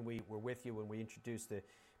remember when we were with you when we introduced the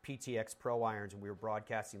PTX Pro Irons and we were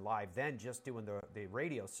broadcasting live, then just doing the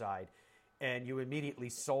radio side, and you immediately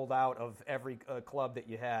sold out of every club that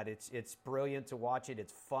you had. It's brilliant to watch it.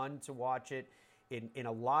 It's fun to watch it. In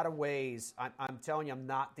a lot of ways, I'm telling you, I'm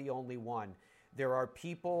not the only one. There are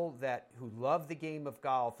people who love the game of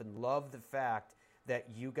golf and love the fact that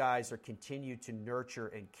you guys are continue to nurture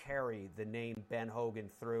and carry the name Ben Hogan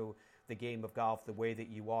through the game of golf the way that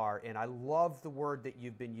you are. And I love the word that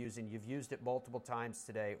you've been using. You've used it multiple times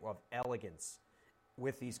today, of elegance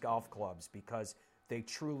with these golf clubs, because they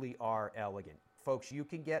truly are elegant. Folks, you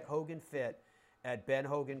can get Hogan Fit at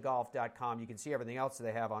benhogangolf.com. You can see everything else that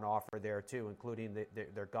they have on offer there too, including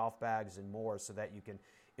their golf bags and more, so that you can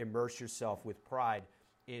immerse yourself with pride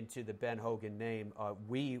into the Ben Hogan name.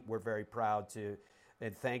 We were very proud to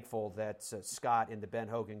and thankful that Scott and the Ben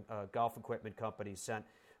Hogan Golf Equipment Company sent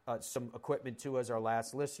some equipment to us our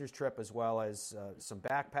last listeners trip, as well as some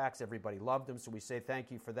backpacks. Everybody loved them, so we say thank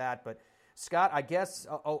you for that. But Scott, I guess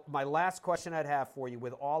my last question I'd have for you,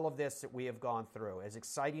 with all of this that we have gone through, as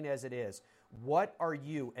exciting as it is, what are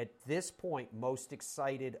you at this point most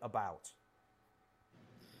excited about?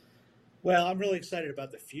 Well, I'm really excited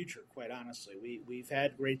about the future, quite honestly. We've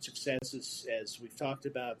had great successes, as we've talked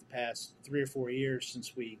about, the past 3 or 4 years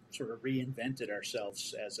since we sort of reinvented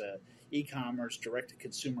ourselves as a e-commerce,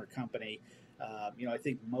 direct-to-consumer company. I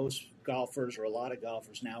think most golfers, or a lot of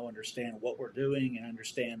golfers now, understand what we're doing and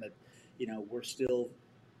understand that, we're still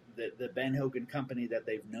the Ben Hogan company that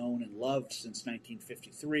they've known and loved since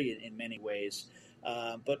 1953 in many ways.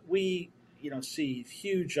 But we see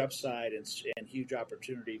huge upside and huge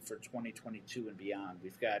opportunity for 2022 and beyond.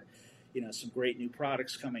 We've got, some great new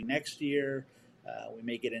products coming next year. We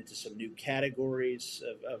may get into some new categories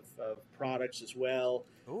of products as well.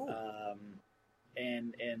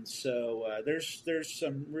 So there's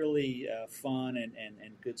some really fun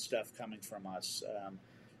and good stuff coming from us.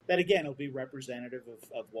 That again will be representative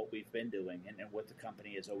of what we've been doing and what the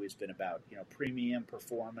company has always been about. Premium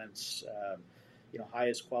performance.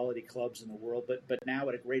 Highest quality clubs in the world, but now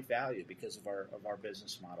at a great value because of our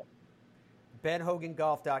business model.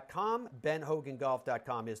 benhogangolf.com.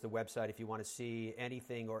 benhogangolf.com is the website if you want to see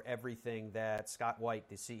anything or everything that Scott White,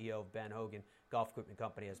 the CEO of Ben Hogan Golf Equipment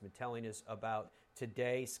Company, has been telling us about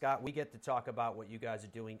today. Scott, we get to talk about what you guys are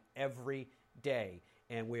doing every day,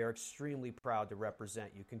 and we are extremely proud to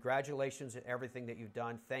represent you. Congratulations on everything that you've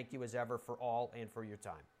done. Thank you as ever for all and for your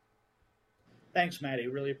time. Thanks, Matty.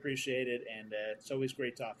 Really appreciate it, and it's always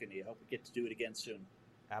great talking to you. Hope we get to do it again soon.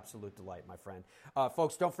 Absolute delight, my friend.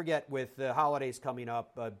 Folks, don't forget, with the holidays coming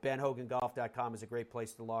up, benhogangolf.com is a great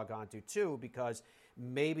place to log on to, too, because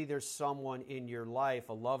maybe there's someone in your life,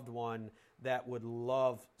 a loved one, that would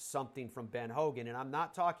love something from Ben Hogan. And I'm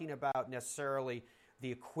not talking about necessarily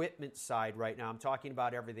the equipment side right now. I'm talking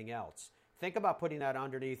about everything else. Think about putting that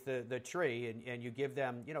underneath the tree, and you give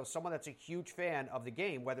them, someone that's a huge fan of the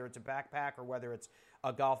game, whether it's a backpack or whether it's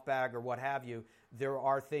a golf bag or what have you. There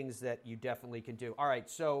are things that you definitely can do. All right,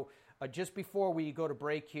 so just before we go to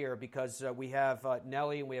break here, because we have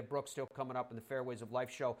Nelly and we have Brooke still coming up in the Fairways of Life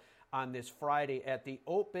show on this Friday at the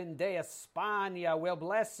Open de España. Well,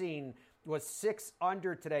 blessing was 6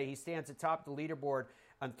 under today. He stands atop the leaderboard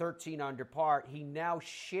on 13 under par. He now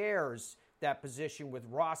shares that position with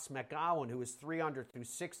Ross McGowan, who is 3 under through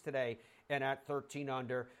 6 today and at 13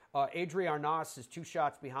 under. Adrian Arnaus is 2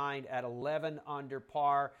 shots behind at 11 under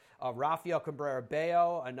par. Rafael Cabrera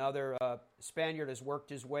Bello, another Spaniard, has worked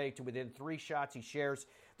his way to within 3 shots. He shares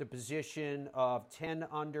the position of 10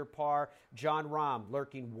 under par. John Rahm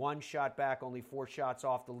lurking 1 shot back, only 4 shots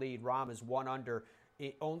off the lead. Rahm is 1 under.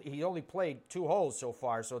 He only played 2 holes so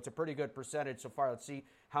far, so it's a pretty good percentage so far. Let's see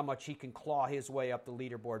how much he can claw his way up the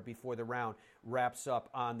leaderboard before the round wraps up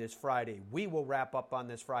on this Friday. We will wrap up on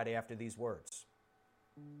this Friday after these words.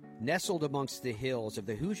 Nestled amongst the hills of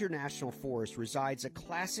the Hoosier National Forest resides a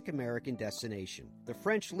classic American destination, the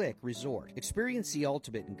French Lick Resort. Experience the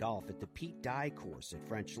ultimate in golf at the Pete Dye course at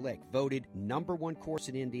French Lick, voted #1 course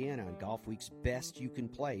in Indiana on Golfweek's Best You Can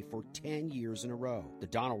Play for 10 years in a row. The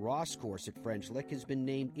Donald Ross course at French Lick has been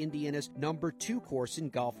named Indiana's #2 course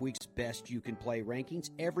in Golfweek's Best You Can Play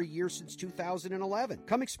rankings every year since 2011.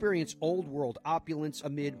 Come experience old world opulence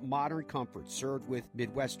amid modern comfort, served with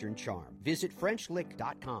Midwestern charm. Visit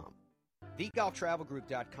FrenchLick.com.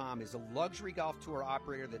 TheGolfTravelGroup.com is a luxury golf tour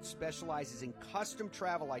operator that specializes in custom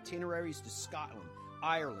travel itineraries to Scotland,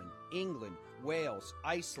 Ireland, England, Wales,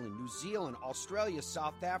 Iceland, New Zealand, Australia,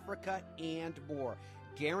 South Africa, and more.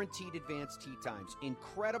 Guaranteed advanced tee times,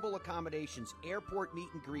 incredible accommodations, airport meet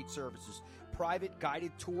and greet services, private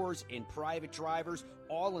guided tours, and private drivers,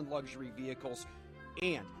 all in luxury vehicles.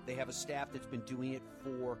 And they have a staff that's been doing it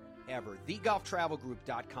forever.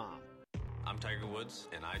 TheGolfTravelGroup.com. I'm Tiger Woods,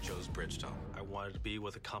 and I chose Bridgestone. I wanted to be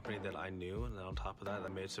with a company that I knew, and then on top of that, I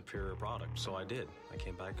made a superior product. So I did. I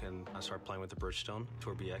came back and I started playing with the Bridgestone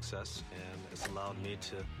Tour BXS, and it's allowed me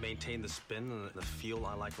to maintain the spin and the feel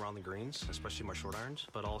I like around the greens, especially my short irons,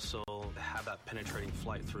 but also have that penetrating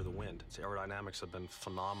flight through the wind. The aerodynamics have been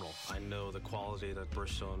phenomenal. I know the quality that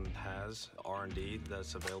Bridgestone has, R&D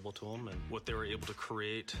that's available to them, and what they were able to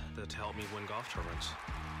create to help me win golf tournaments.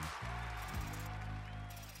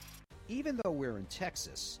 Even though we're in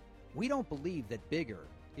Texas, we don't believe that bigger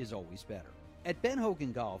is always better. At Ben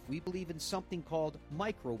Hogan Golf, we believe in something called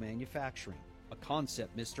micro-manufacturing, a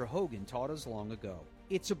concept Mr. Hogan taught us long ago.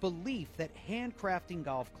 It's a belief that handcrafting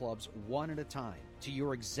golf clubs one at a time to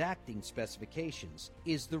your exacting specifications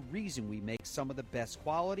is the reason we make some of the best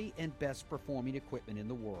quality and best performing equipment in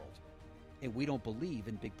the world. And we don't believe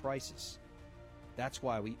in big prices. That's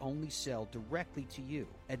why we only sell directly to you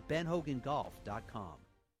at benhogangolf.com.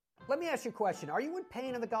 Let me ask you a question. Are you in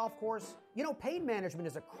pain on the golf course? You know, pain management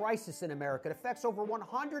is a crisis in America. It affects over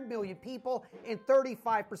 100 million people and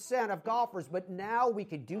 35% of golfers, but now we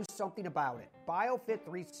can do something about it. BioFit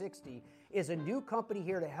 360 is a new company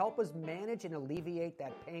here to help us manage and alleviate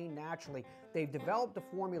that pain naturally. They've developed a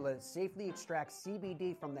formula that safely extracts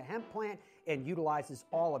CBD from the hemp plant and utilizes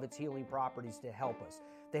all of its healing properties to help us.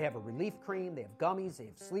 They have a relief cream, they have gummies, they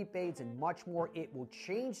have sleep aids, and much more. It will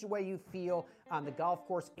change the way you feel on the golf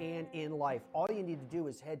course and in life. All you need to do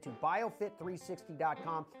is head to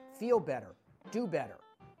biofit360.com. Feel better, do better,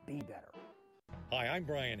 be better. Hi, I'm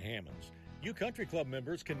Brian Hammonds. You country club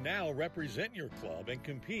members can now represent your club and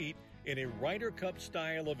compete in a Ryder Cup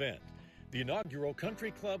style event. The inaugural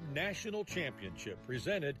Country Club National Championship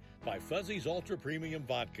presented by Fuzzy's Ultra Premium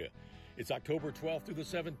Vodka. It's October 12th through the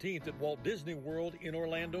 17th at Walt Disney World in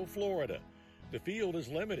Orlando, Florida. The field is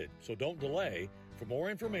limited, so don't delay. For more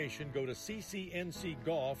information, go to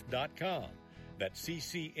ccncgolf.com. That's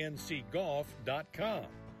ccncgolf.com.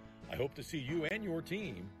 I hope to see you and your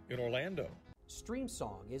team in Orlando.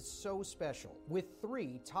 StreamSong is so special with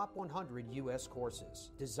 3 top 100 U.S.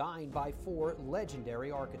 courses designed by 4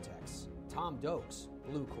 legendary architects. Tom Doak's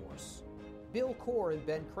Blue Course, Bill Corr and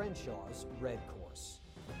Ben Crenshaw's Red Course,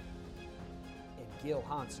 and Gil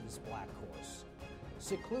Hansen's Black Course,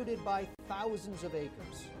 secluded by thousands of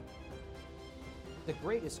acres. The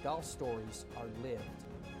greatest golf stories are lived,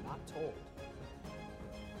 not told.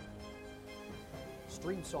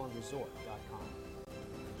 StreamSongResort.com.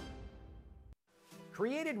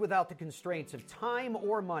 Created without the constraints of time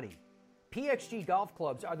or money, PXG golf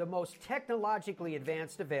clubs are the most technologically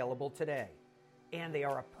advanced available today. And they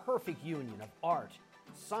are a perfect union of art,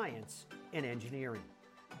 science, and engineering.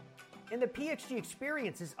 And the PXG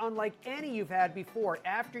experience is unlike any you've had before.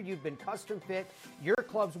 After you've been custom fit, your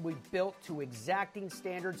clubs will be built to exacting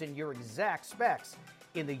standards and your exact specs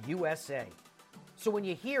in the USA. So when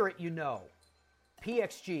you hear it, you know.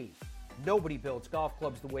 PXG. Nobody builds golf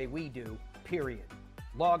clubs the way we do, period.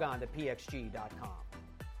 Log on to pxg.com.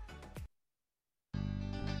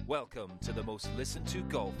 Welcome to the most listened to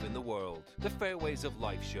golf in the world, the Fairways of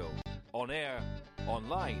Life show. On air,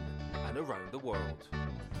 online, and around the world.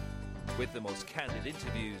 with the most candid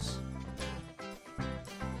interviews,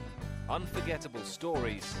 unforgettable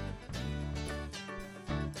stories,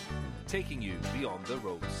 taking you beyond the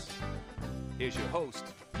ropes. Here's your host,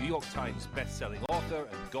 New York Times best-selling author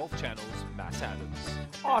and Golf Channel's Matt Adams.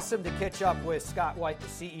 Awesome to catch up with Scott White, the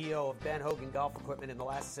CEO of Ben Hogan Golf Equipment, in the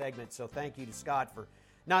last segment. So thank you to Scott for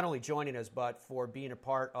not only joining us, but for being a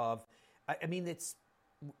part of,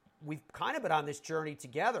 we've kind of been on this journey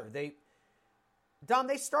together. Dom,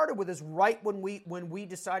 they started with us right when we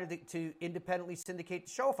decided to independently syndicate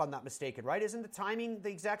the show, if I'm not mistaken, right? Isn't the timing the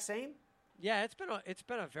exact same? Yeah, it's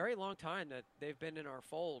been a very long time that they've been in our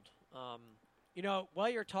fold. While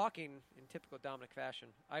you're talking in typical Dominic fashion,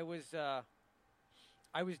 I was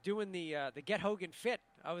doing the Get Hogan Fit.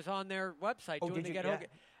 I was on their website doing the Get Hogan.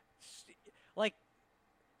 Like,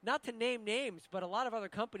 not to name names, but a lot of other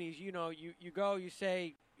companies, you go, you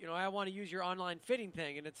say, I want to use your online fitting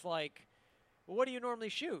thing, and it's like, well, what do you normally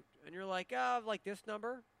shoot? And you're like, like this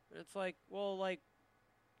number. And it's like, well, like,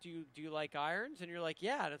 do you like irons? And you're like,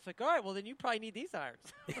 yeah. And it's like, all right, well, then you probably need these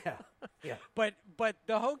irons. Yeah. But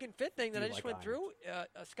the Hogan Fit thing that I just went through,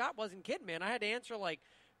 Scott wasn't kidding, man. I had to answer like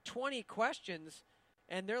 20 questions,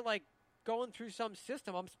 and they're like going through some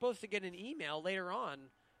system. I'm supposed to get an email later on.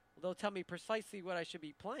 They'll tell me precisely what I should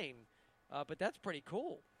be playing. But that's pretty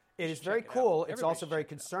cool. It is very cool. It's also very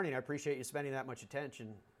concerning. I appreciate you spending that much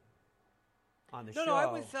attention on the show. No, I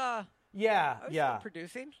was. I was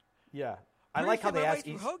producing. Yeah. I like how they ask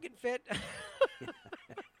you. Hogan Fit.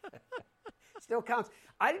 Still counts.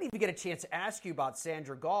 I didn't even get a chance to ask you about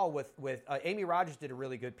Sandra Gall with Amy Rogers did a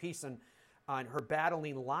really good piece on her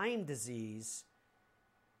battling Lyme disease.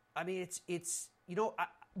 I mean, it's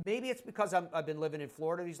maybe it's because I've been living in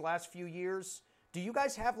Florida these last few years. Do you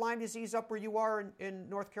guys have Lyme disease up where you are in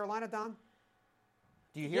North Carolina, Don?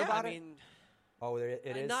 Do you hear about it? Oh, it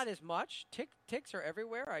is? Not as much. Ticks are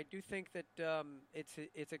everywhere. I do think that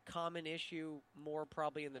it's a common issue more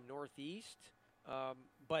probably in the Northeast.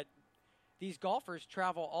 But these golfers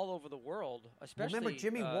travel all over the world, especially remember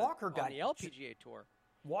Jimmy Walker got on the LPGA Tour.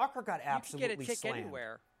 Walker got absolutely you can get a tick slammed.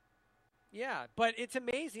 Anywhere. Yeah, but it's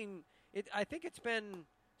amazing. I think it's been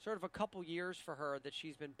sort of a couple years for her that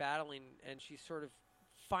she's been battling, and she's sort of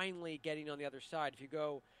finally getting on the other side. If you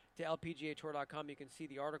go to LPGAtour.com, you can see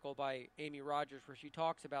the article by Amy Rogers where she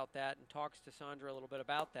talks about that and talks to Sandra a little bit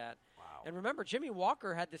about that. Wow. And remember, Jimmy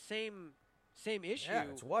Walker had the same issue. Yeah,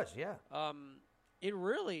 it was, yeah. It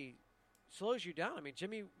really slows you down. I mean,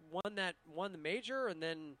 Jimmy won the major, and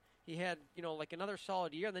then he had, like another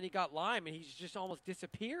solid year, and then he got Lyme, and he's just almost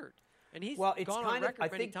disappeared. And he's gone on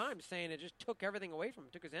record many times saying it just took everything away from him,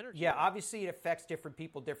 took his energy. Yeah, away. Obviously it affects different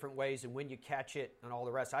people different ways, and when you catch it and all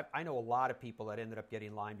the rest. I know a lot of people that ended up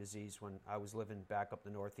getting Lyme disease when I was living back up the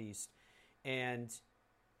Northeast. And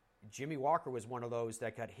Jimmy Walker was one of those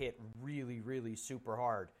that got hit really, really super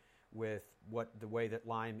hard with the way that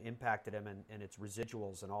Lyme impacted him and its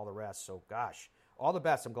residuals and all the rest. So, gosh, all the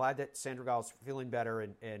best. I'm glad that Sandra Gall's feeling better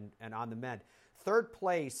and on the mend. Third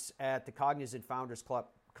place at the Cognizant Founders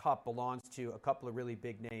Cup belongs to a couple of really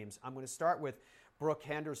big names. I'm going to start with Brooke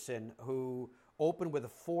Henderson, who opened with a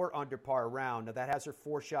 4 under par round. Now, that has her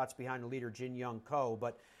 4 shots behind the leader, Jin Young Ko.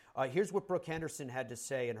 But here's what Brooke Henderson had to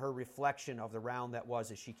say and her reflection of the round that was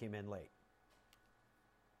as she came in late.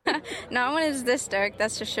 Not when it was this dark,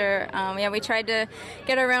 that's for sure. We tried to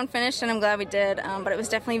get our round finished, and I'm glad we did. But it was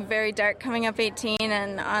definitely very dark coming up 18,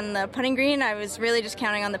 and on the putting green, I was really just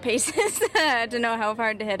counting on the paces to know how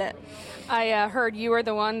hard to hit it. I heard you were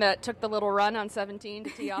the one that took the little run on 17 to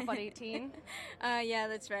tee off on 18. Yeah,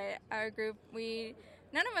 that's right. Our group,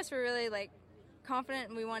 none of us were really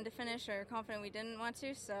confident we wanted to finish or confident we didn't want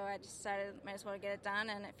to, so I just decided might as well get it done,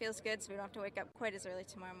 and it feels good, so we don't have to wake up quite as early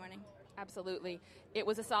tomorrow morning. Absolutely. It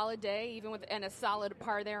was a solid day, and a solid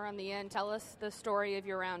par there on the end. Tell us the story of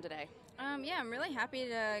your round today. Yeah, I'm really happy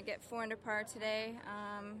to get 4 under par today.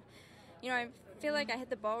 I feel like I hit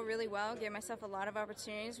the ball really well, gave myself a lot of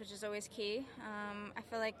opportunities, which is always key. I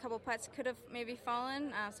feel like a couple putts could have maybe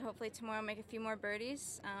fallen, so hopefully tomorrow I'll make a few more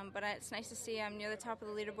birdies. But it's nice to see I'm near the top of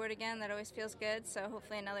the leaderboard again. That always feels good, so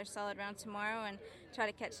hopefully another solid round tomorrow and try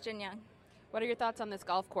to catch Jin Young. What are your thoughts on this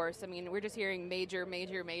golf course? I mean, we're just hearing major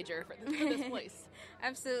for this place.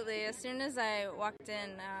 Absolutely. As soon as I walked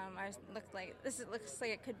in, looks like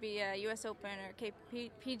it could be a U.S. Open or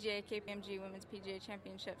PGA, KPMG Women's PGA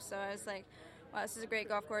Championship. So I was like, wow, this is a great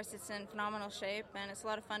golf course. It's in phenomenal shape, and it's a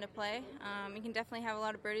lot of fun to play. You can definitely have a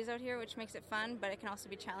lot of birdies out here, which makes it fun, but it can also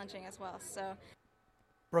be challenging as well. So.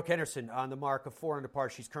 Brooke Henderson on the mark of 4 under par.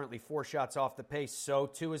 She's currently 4 shots off the pace. So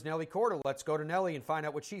too is Nelly Corder. Let's go to Nelly and find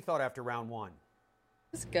out what she thought after round 1.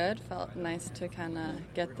 It's good. Felt nice to kind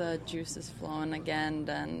of get the juices flowing again.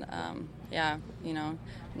 And, I'm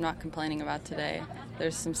not complaining about today.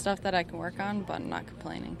 There's some stuff that I can work on, but I'm not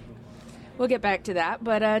complaining. We'll get back to that,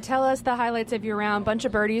 but tell us the highlights of your round. Bunch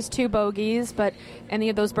of birdies, 2 bogeys, but any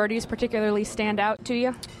of those birdies particularly stand out to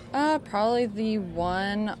you? Probably the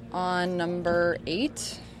one on number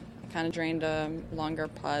 8. I kind of drained a longer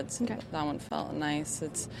putt. So that one felt nice.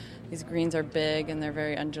 These greens are big and they're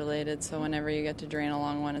very undulated, so whenever you get to drain a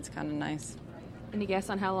long one, it's kind of nice. Any guess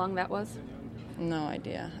on how long that was? No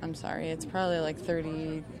idea. I'm sorry. It's probably like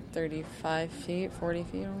 30, 35 feet, 40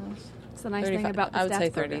 feet almost. It's the nice thing about the stats I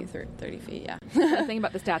would say 30 feet, yeah. The thing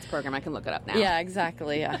about the stats program, I can look it up now. Yeah,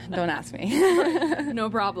 exactly, yeah. Don't ask me. No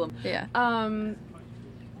problem. Yeah.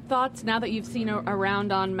 Thoughts now that you've seen a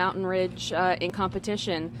round on Mountain Ridge in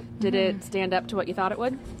competition, did it stand up to what you thought it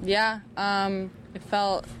would? Yeah. It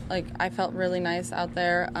felt like I felt really nice out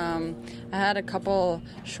there. I had a couple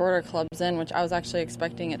shorter clubs in, which I was actually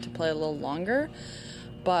expecting it to play a little longer,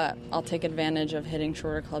 but I'll take advantage of hitting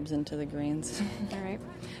shorter clubs into the greens. All right.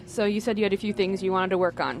 So you said you had a few things you wanted to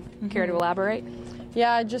work on. Care to elaborate?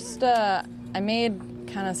 Yeah, I made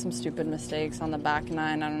kind of some stupid mistakes on the back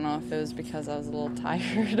 9. I don't know if it was because I was a little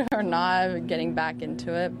tired or not getting back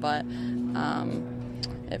into it, but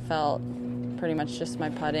it felt pretty much just my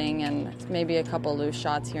putting and maybe a couple loose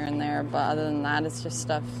shots here and there, but other than that, it's just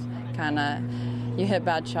stuff kind of, you hit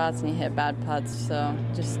bad shots and you hit bad putts, so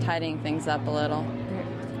just tidying things up a little.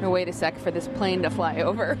 No, wait a sec for this plane to fly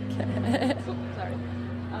over. Okay. Sorry.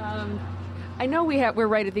 I know we're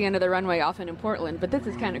right at the end of the runway often in Portland, but this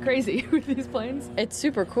is kind of crazy with these planes. It's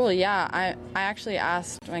super cool, yeah. I actually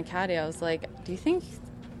asked my caddy, I was like, do you think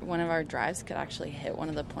one of our drives could actually hit one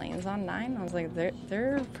of the planes on 9? I was like,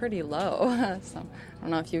 they're pretty low. So I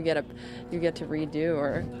don't know if you get to redo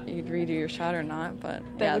or you'd redo your shot or not, but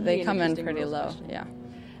yeah, they come in pretty low. Question. Yeah.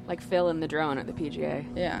 Like Phil in the drone at the PGA.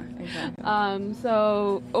 Yeah, exactly.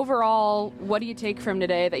 So overall, what do you take from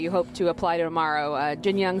today that you hope to apply to tomorrow?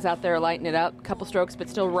 Jin Young's out there lighting it up, couple strokes, but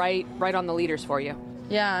still right on the leaders for you.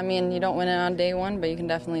 Yeah, I mean, you don't win it on day one, but you can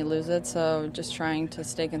definitely lose it. So just trying to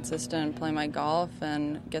stay consistent and play my golf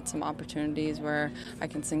and get some opportunities where I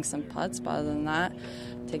can sink some putts. But other than that,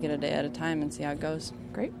 take it a day at a time and see how it goes.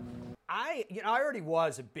 Great. I already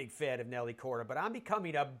was a big fan of Nelly Korda, but I'm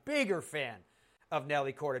becoming a bigger fan of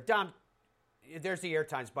Nelly Korda. Dom, there's the air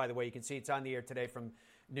times, by the way. You can see it's on the air today from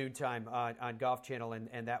noontime on Golf Channel,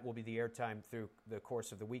 and that will be the air time through the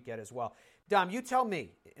course of the weekend as well. Dom, you tell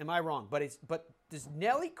me, am I wrong? But does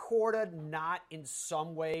Nelly Korda not in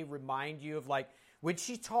some way remind you of, like, when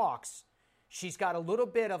she talks, she's got a little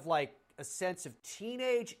bit of, like, a sense of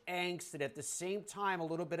teenage angst and at the same time a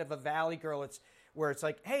little bit of a valley girl. It's where it's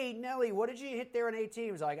like, hey, Nelly, what did you hit there in 18?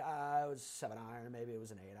 It was like, it was 7-iron, maybe it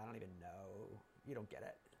was an 8. I don't even know. You don't get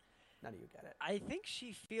it. None of you get it. I think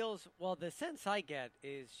she feels, well, the sense I get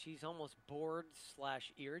is she's almost bored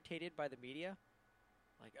 / irritated by the media.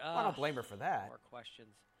 Like, I don't blame her for that. More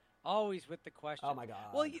questions. Always with the questions. Oh, my God.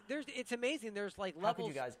 Well, it's amazing. There's, like, How levels.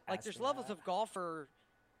 could you guys like, there's ask me levels that? of golfer,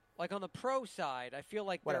 like, on the pro side, I feel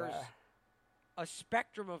like Whatever. there's a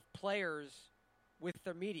spectrum of players with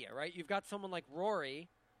the media, right? You've got someone like Rory,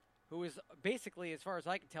 who is basically, as far as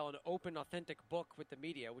I can tell, an open, authentic book with the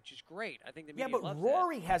media, which is great. I think the media Yeah, but loves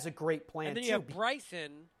Rory that. has a great plan, And then too. you have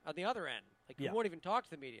Bryson on the other end. Like, Yeah. he won't even talk to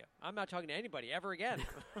the media. I'm not talking to anybody ever again.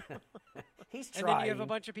 He's And trying. then you have a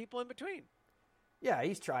bunch of people in between. Yeah,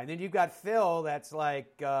 he's trying. Then you've got Phil that's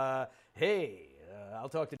like, hey, I'll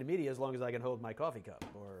talk to the media as long as I can hold my coffee cup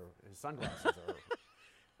or his sunglasses or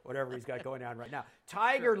whatever he's got going on right now.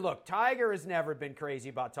 Tiger, look, Tiger has never been crazy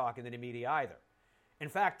about talking to the media either. In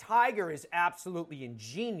fact, Tiger is absolutely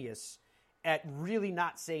ingenious at really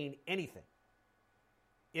not saying anything.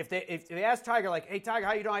 If they ask Tiger, like, hey, Tiger,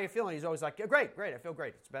 how you doing? How you feeling? He's always like, yeah, great, I feel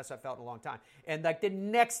great. It's the best I've felt in a long time. And like the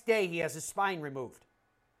next day, he has his spine removed.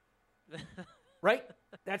 Right?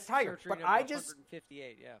 That's Tiger. Surgery But number I just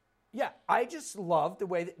 158, yeah. Yeah, I just love the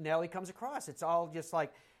way that Nelly comes across. It's all just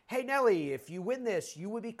like, hey, Nelly, if you win this, you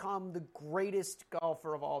would become the greatest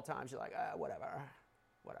golfer of all time. She's like, whatever.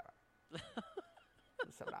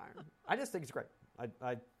 7-iron. I just think it's great.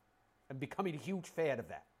 I'm becoming a huge fan of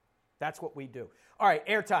that. That's what we do. All right,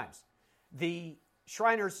 air times. The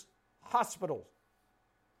Shriners Hospital.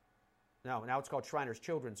 No, now it's called Shriners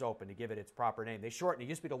Children's Open to give it its proper name. They shortened it. It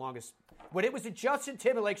used to be the longest. When it was the Justin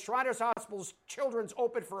Timberlake Shriners Hospital's Children's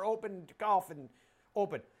Open for Open Golf and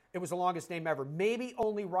Open, it was the longest name ever. Maybe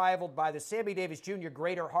only rivaled by the Sammy Davis Jr.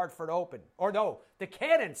 Greater Hartford Open. Or no, the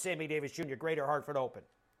Canon Sammy Davis Jr. Greater Hartford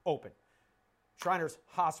Open. Shriners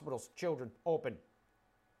Hospital's Children's Open.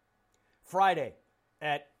 Friday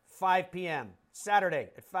at 5 p.m. Saturday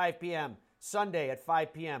at 5 p.m., Sunday at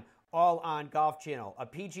 5 p.m., all on Golf Channel. A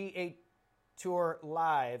PGA Tour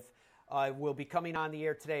Live will be coming on the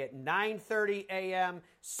air today at 9:30 a.m.,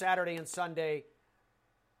 Saturday and Sunday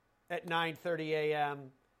at 9:30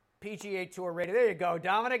 a.m. PGA Tour Radio. There you go,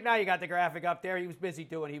 Dominic. Now you got the graphic up there. He was busy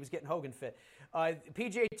he was getting Hogan fit.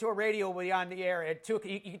 PGA Tour Radio will be on the air at 2.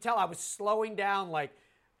 You can tell I was slowing down like,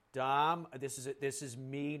 Dom, this is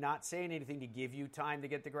me not saying anything to give you time to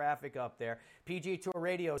get the graphic up there. PGA Tour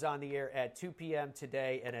Radio is on the air at 2 p.m.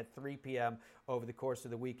 today and at 3 p.m. over the course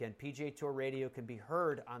of the weekend. PGA Tour Radio can be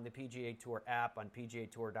heard on the PGA Tour app on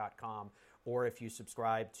PGAtour.com, or if you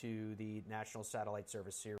subscribe to the National Satellite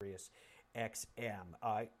Service Sirius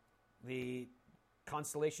XM. The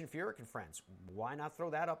Constellation Furyk and Friends, why not throw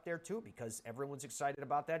that up there too? Because everyone's excited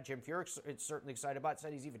about that. Jim Furyk is certainly excited about it.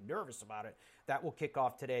 Said he's even nervous about it. That will kick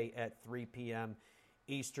off today at 3 p.m.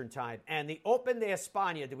 Eastern Time. And the Open de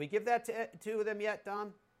España, did we give that to them yet,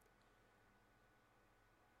 Dom?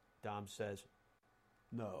 Dom says,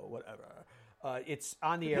 no, whatever. It's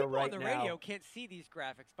on the air right now. People on the radio can't see these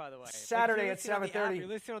graphics, by the way. Saturday at 7:30. You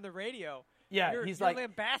listen on the radio. Yeah, you're like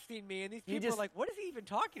lambasting me, and these people are like, "What is he even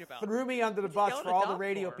talking about?" Threw me under the bus for all the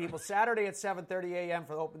radio people. Saturday at 7:30 a.m.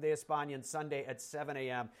 for the Open de España, and Sunday at 7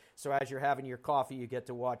 a.m. So as you're having your coffee, you get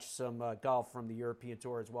to watch some golf from the European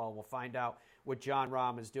Tour as well. We'll find out what Jon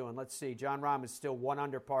Rahm is doing. Let's see. Jon Rahm is still 1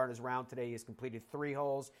 under par in his round today. He's completed 3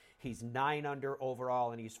 holes. He's 9 under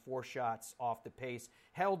overall, and he's 4 shots off the pace,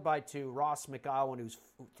 held by 2. Ross McGowan, who's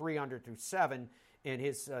 3 under through 7 in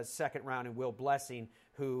his second round, and Will Blessing,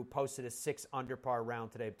 who posted a 6 under par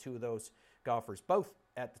round today. 2 of those golfers, both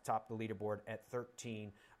at the top of the leaderboard at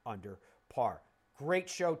 13 under par. Great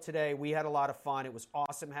show today. We had a lot of fun. It was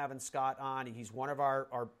awesome having Scott on. He's one of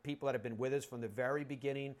our people that have been with us from the very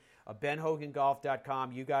beginning.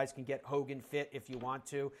 BenHoganGolf.com. You guys can get Hogan fit if you want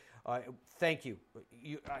to. Thank you.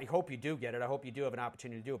 I hope you do get it. I hope you do have an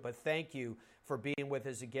opportunity to do it. But thank you for being with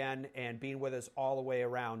us again and being with us all the way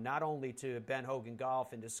around, not only to Ben Hogan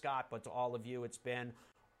Golf and to Scott, but to all of you. It's been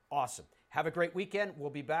awesome. Have a great weekend.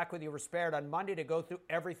 We'll be back with you Respaired on Monday to go through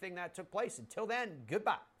everything that took place. Until then,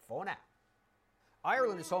 goodbye for now.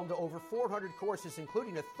 Ireland is home to over 400 courses,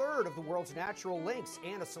 including a third of the world's natural links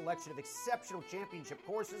and a selection of exceptional championship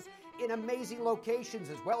courses in amazing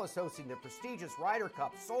locations, as well as hosting the prestigious Ryder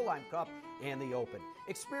Cup, Solheim Cup, and the Open.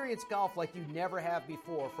 Experience golf like you never have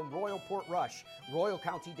before from Royal Portrush, Royal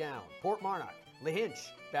County Down, Portmarnock,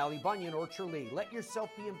 Lahinch, Ballybunion, or Tralee. Let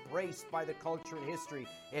yourself be embraced by the culture and history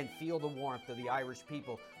and feel the warmth of the Irish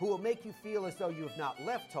people, who will make you feel as though you have not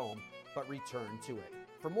left home, but returned to it.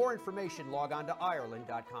 For more information, log on to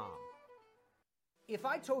Ireland.com. If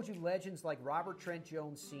I told you legends like Robert Trent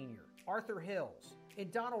Jones Sr., Arthur Hills,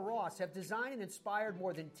 and Donald Ross have designed and inspired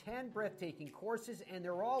more than 10 breathtaking courses, and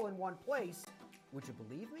they're all in one place, would you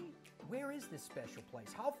believe me? Where is this special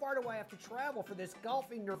place? How far do I have to travel for this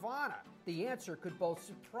golfing nirvana? The answer could both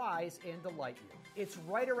surprise and delight you. It's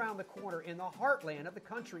right around the corner in the heartland of the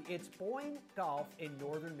country. It's Boyne Golf in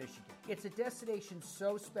northern Michigan. It's a destination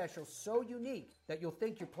so special, so unique, that you'll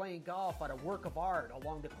think you're playing golf on a work of art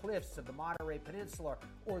along the cliffs of the Monterey Peninsula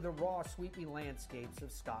or the raw, sweeping landscapes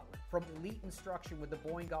of Scotland. From elite instruction with the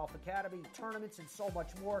Boyne Golf Academy, tournaments, and so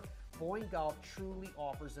much more, Boyne Golf truly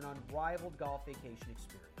offers an unrivaled golf vacation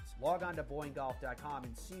experience. Log on to BoyneGolf.com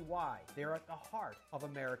and see why they're at the heart of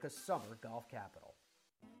America's summer golf capital.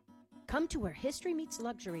 Come to where history meets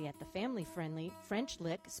luxury at the family-friendly French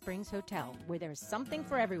Lick Springs Hotel, where there's something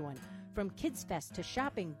for everyone, from Kids Fest to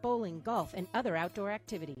shopping, bowling, golf, and other outdoor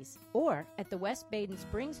activities. Or at the West Baden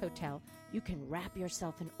Springs Hotel, you can wrap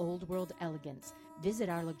yourself in old-world elegance, visit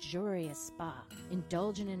our luxurious spa,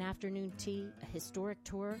 indulge in an afternoon tea, a historic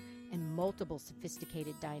tour, and multiple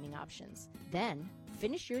sophisticated dining options. Then,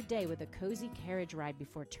 finish your day with a cozy carriage ride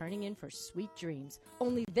before turning in for sweet dreams.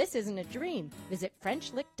 Only this isn't a dream. Visit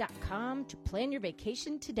FrenchLick.com to plan your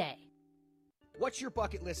vacation today. What's your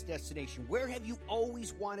bucket list destination? Where have you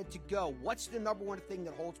always wanted to go? What's the number one thing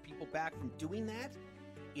that holds people back from doing that?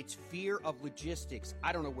 It's fear of logistics.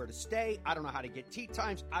 I don't know where to stay. I don't know how to get tee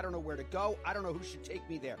times. I don't know where to go. I don't know who should take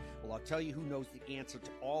me there. Well, I'll tell you who knows the answer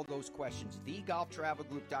to all those questions.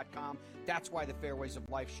 TheGolfTravelGroup.com. That's why the Fairways of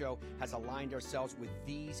Life show has aligned ourselves with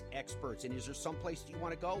these experts. And is there some place you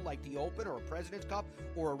want to go, like the Open or a President's Cup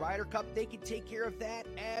or a Ryder Cup? They can take care of that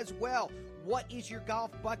as well. What is your golf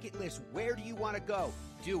bucket list? Where do you want to go?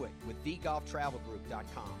 Do it with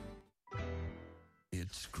TheGolfTravelGroup.com.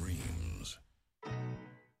 It screams.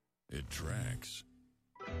 It tracks.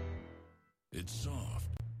 It's soft.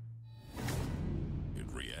 It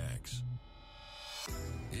reacts.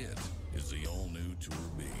 It is the all-new Tour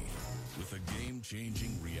B with with a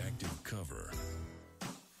game-changing reactive cover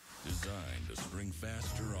designed to spring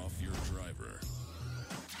faster off your driver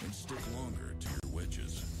and stick longer to your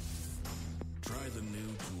wedges. Try the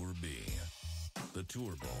new Tour B, the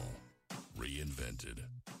Tour Ball, reinvented.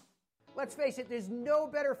 Let's face it, there's no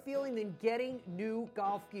better feeling than getting new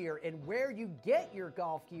golf gear, and where you get your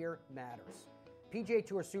golf gear matters. PGA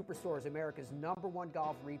Tour Superstore is America's #1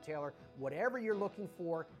 golf retailer. Whatever you're looking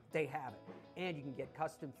for, they have it. And you can get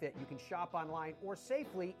custom fit. You can shop online or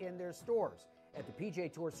safely in their stores. At the PGA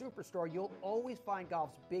Tour Superstore, you'll always find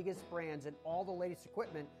golf's biggest brands and all the latest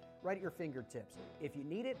equipment right at your fingertips. If you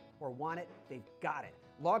need it or want it, they've got it.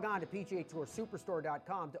 Log on to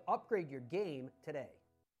PGATourSuperstore.com to upgrade your game today.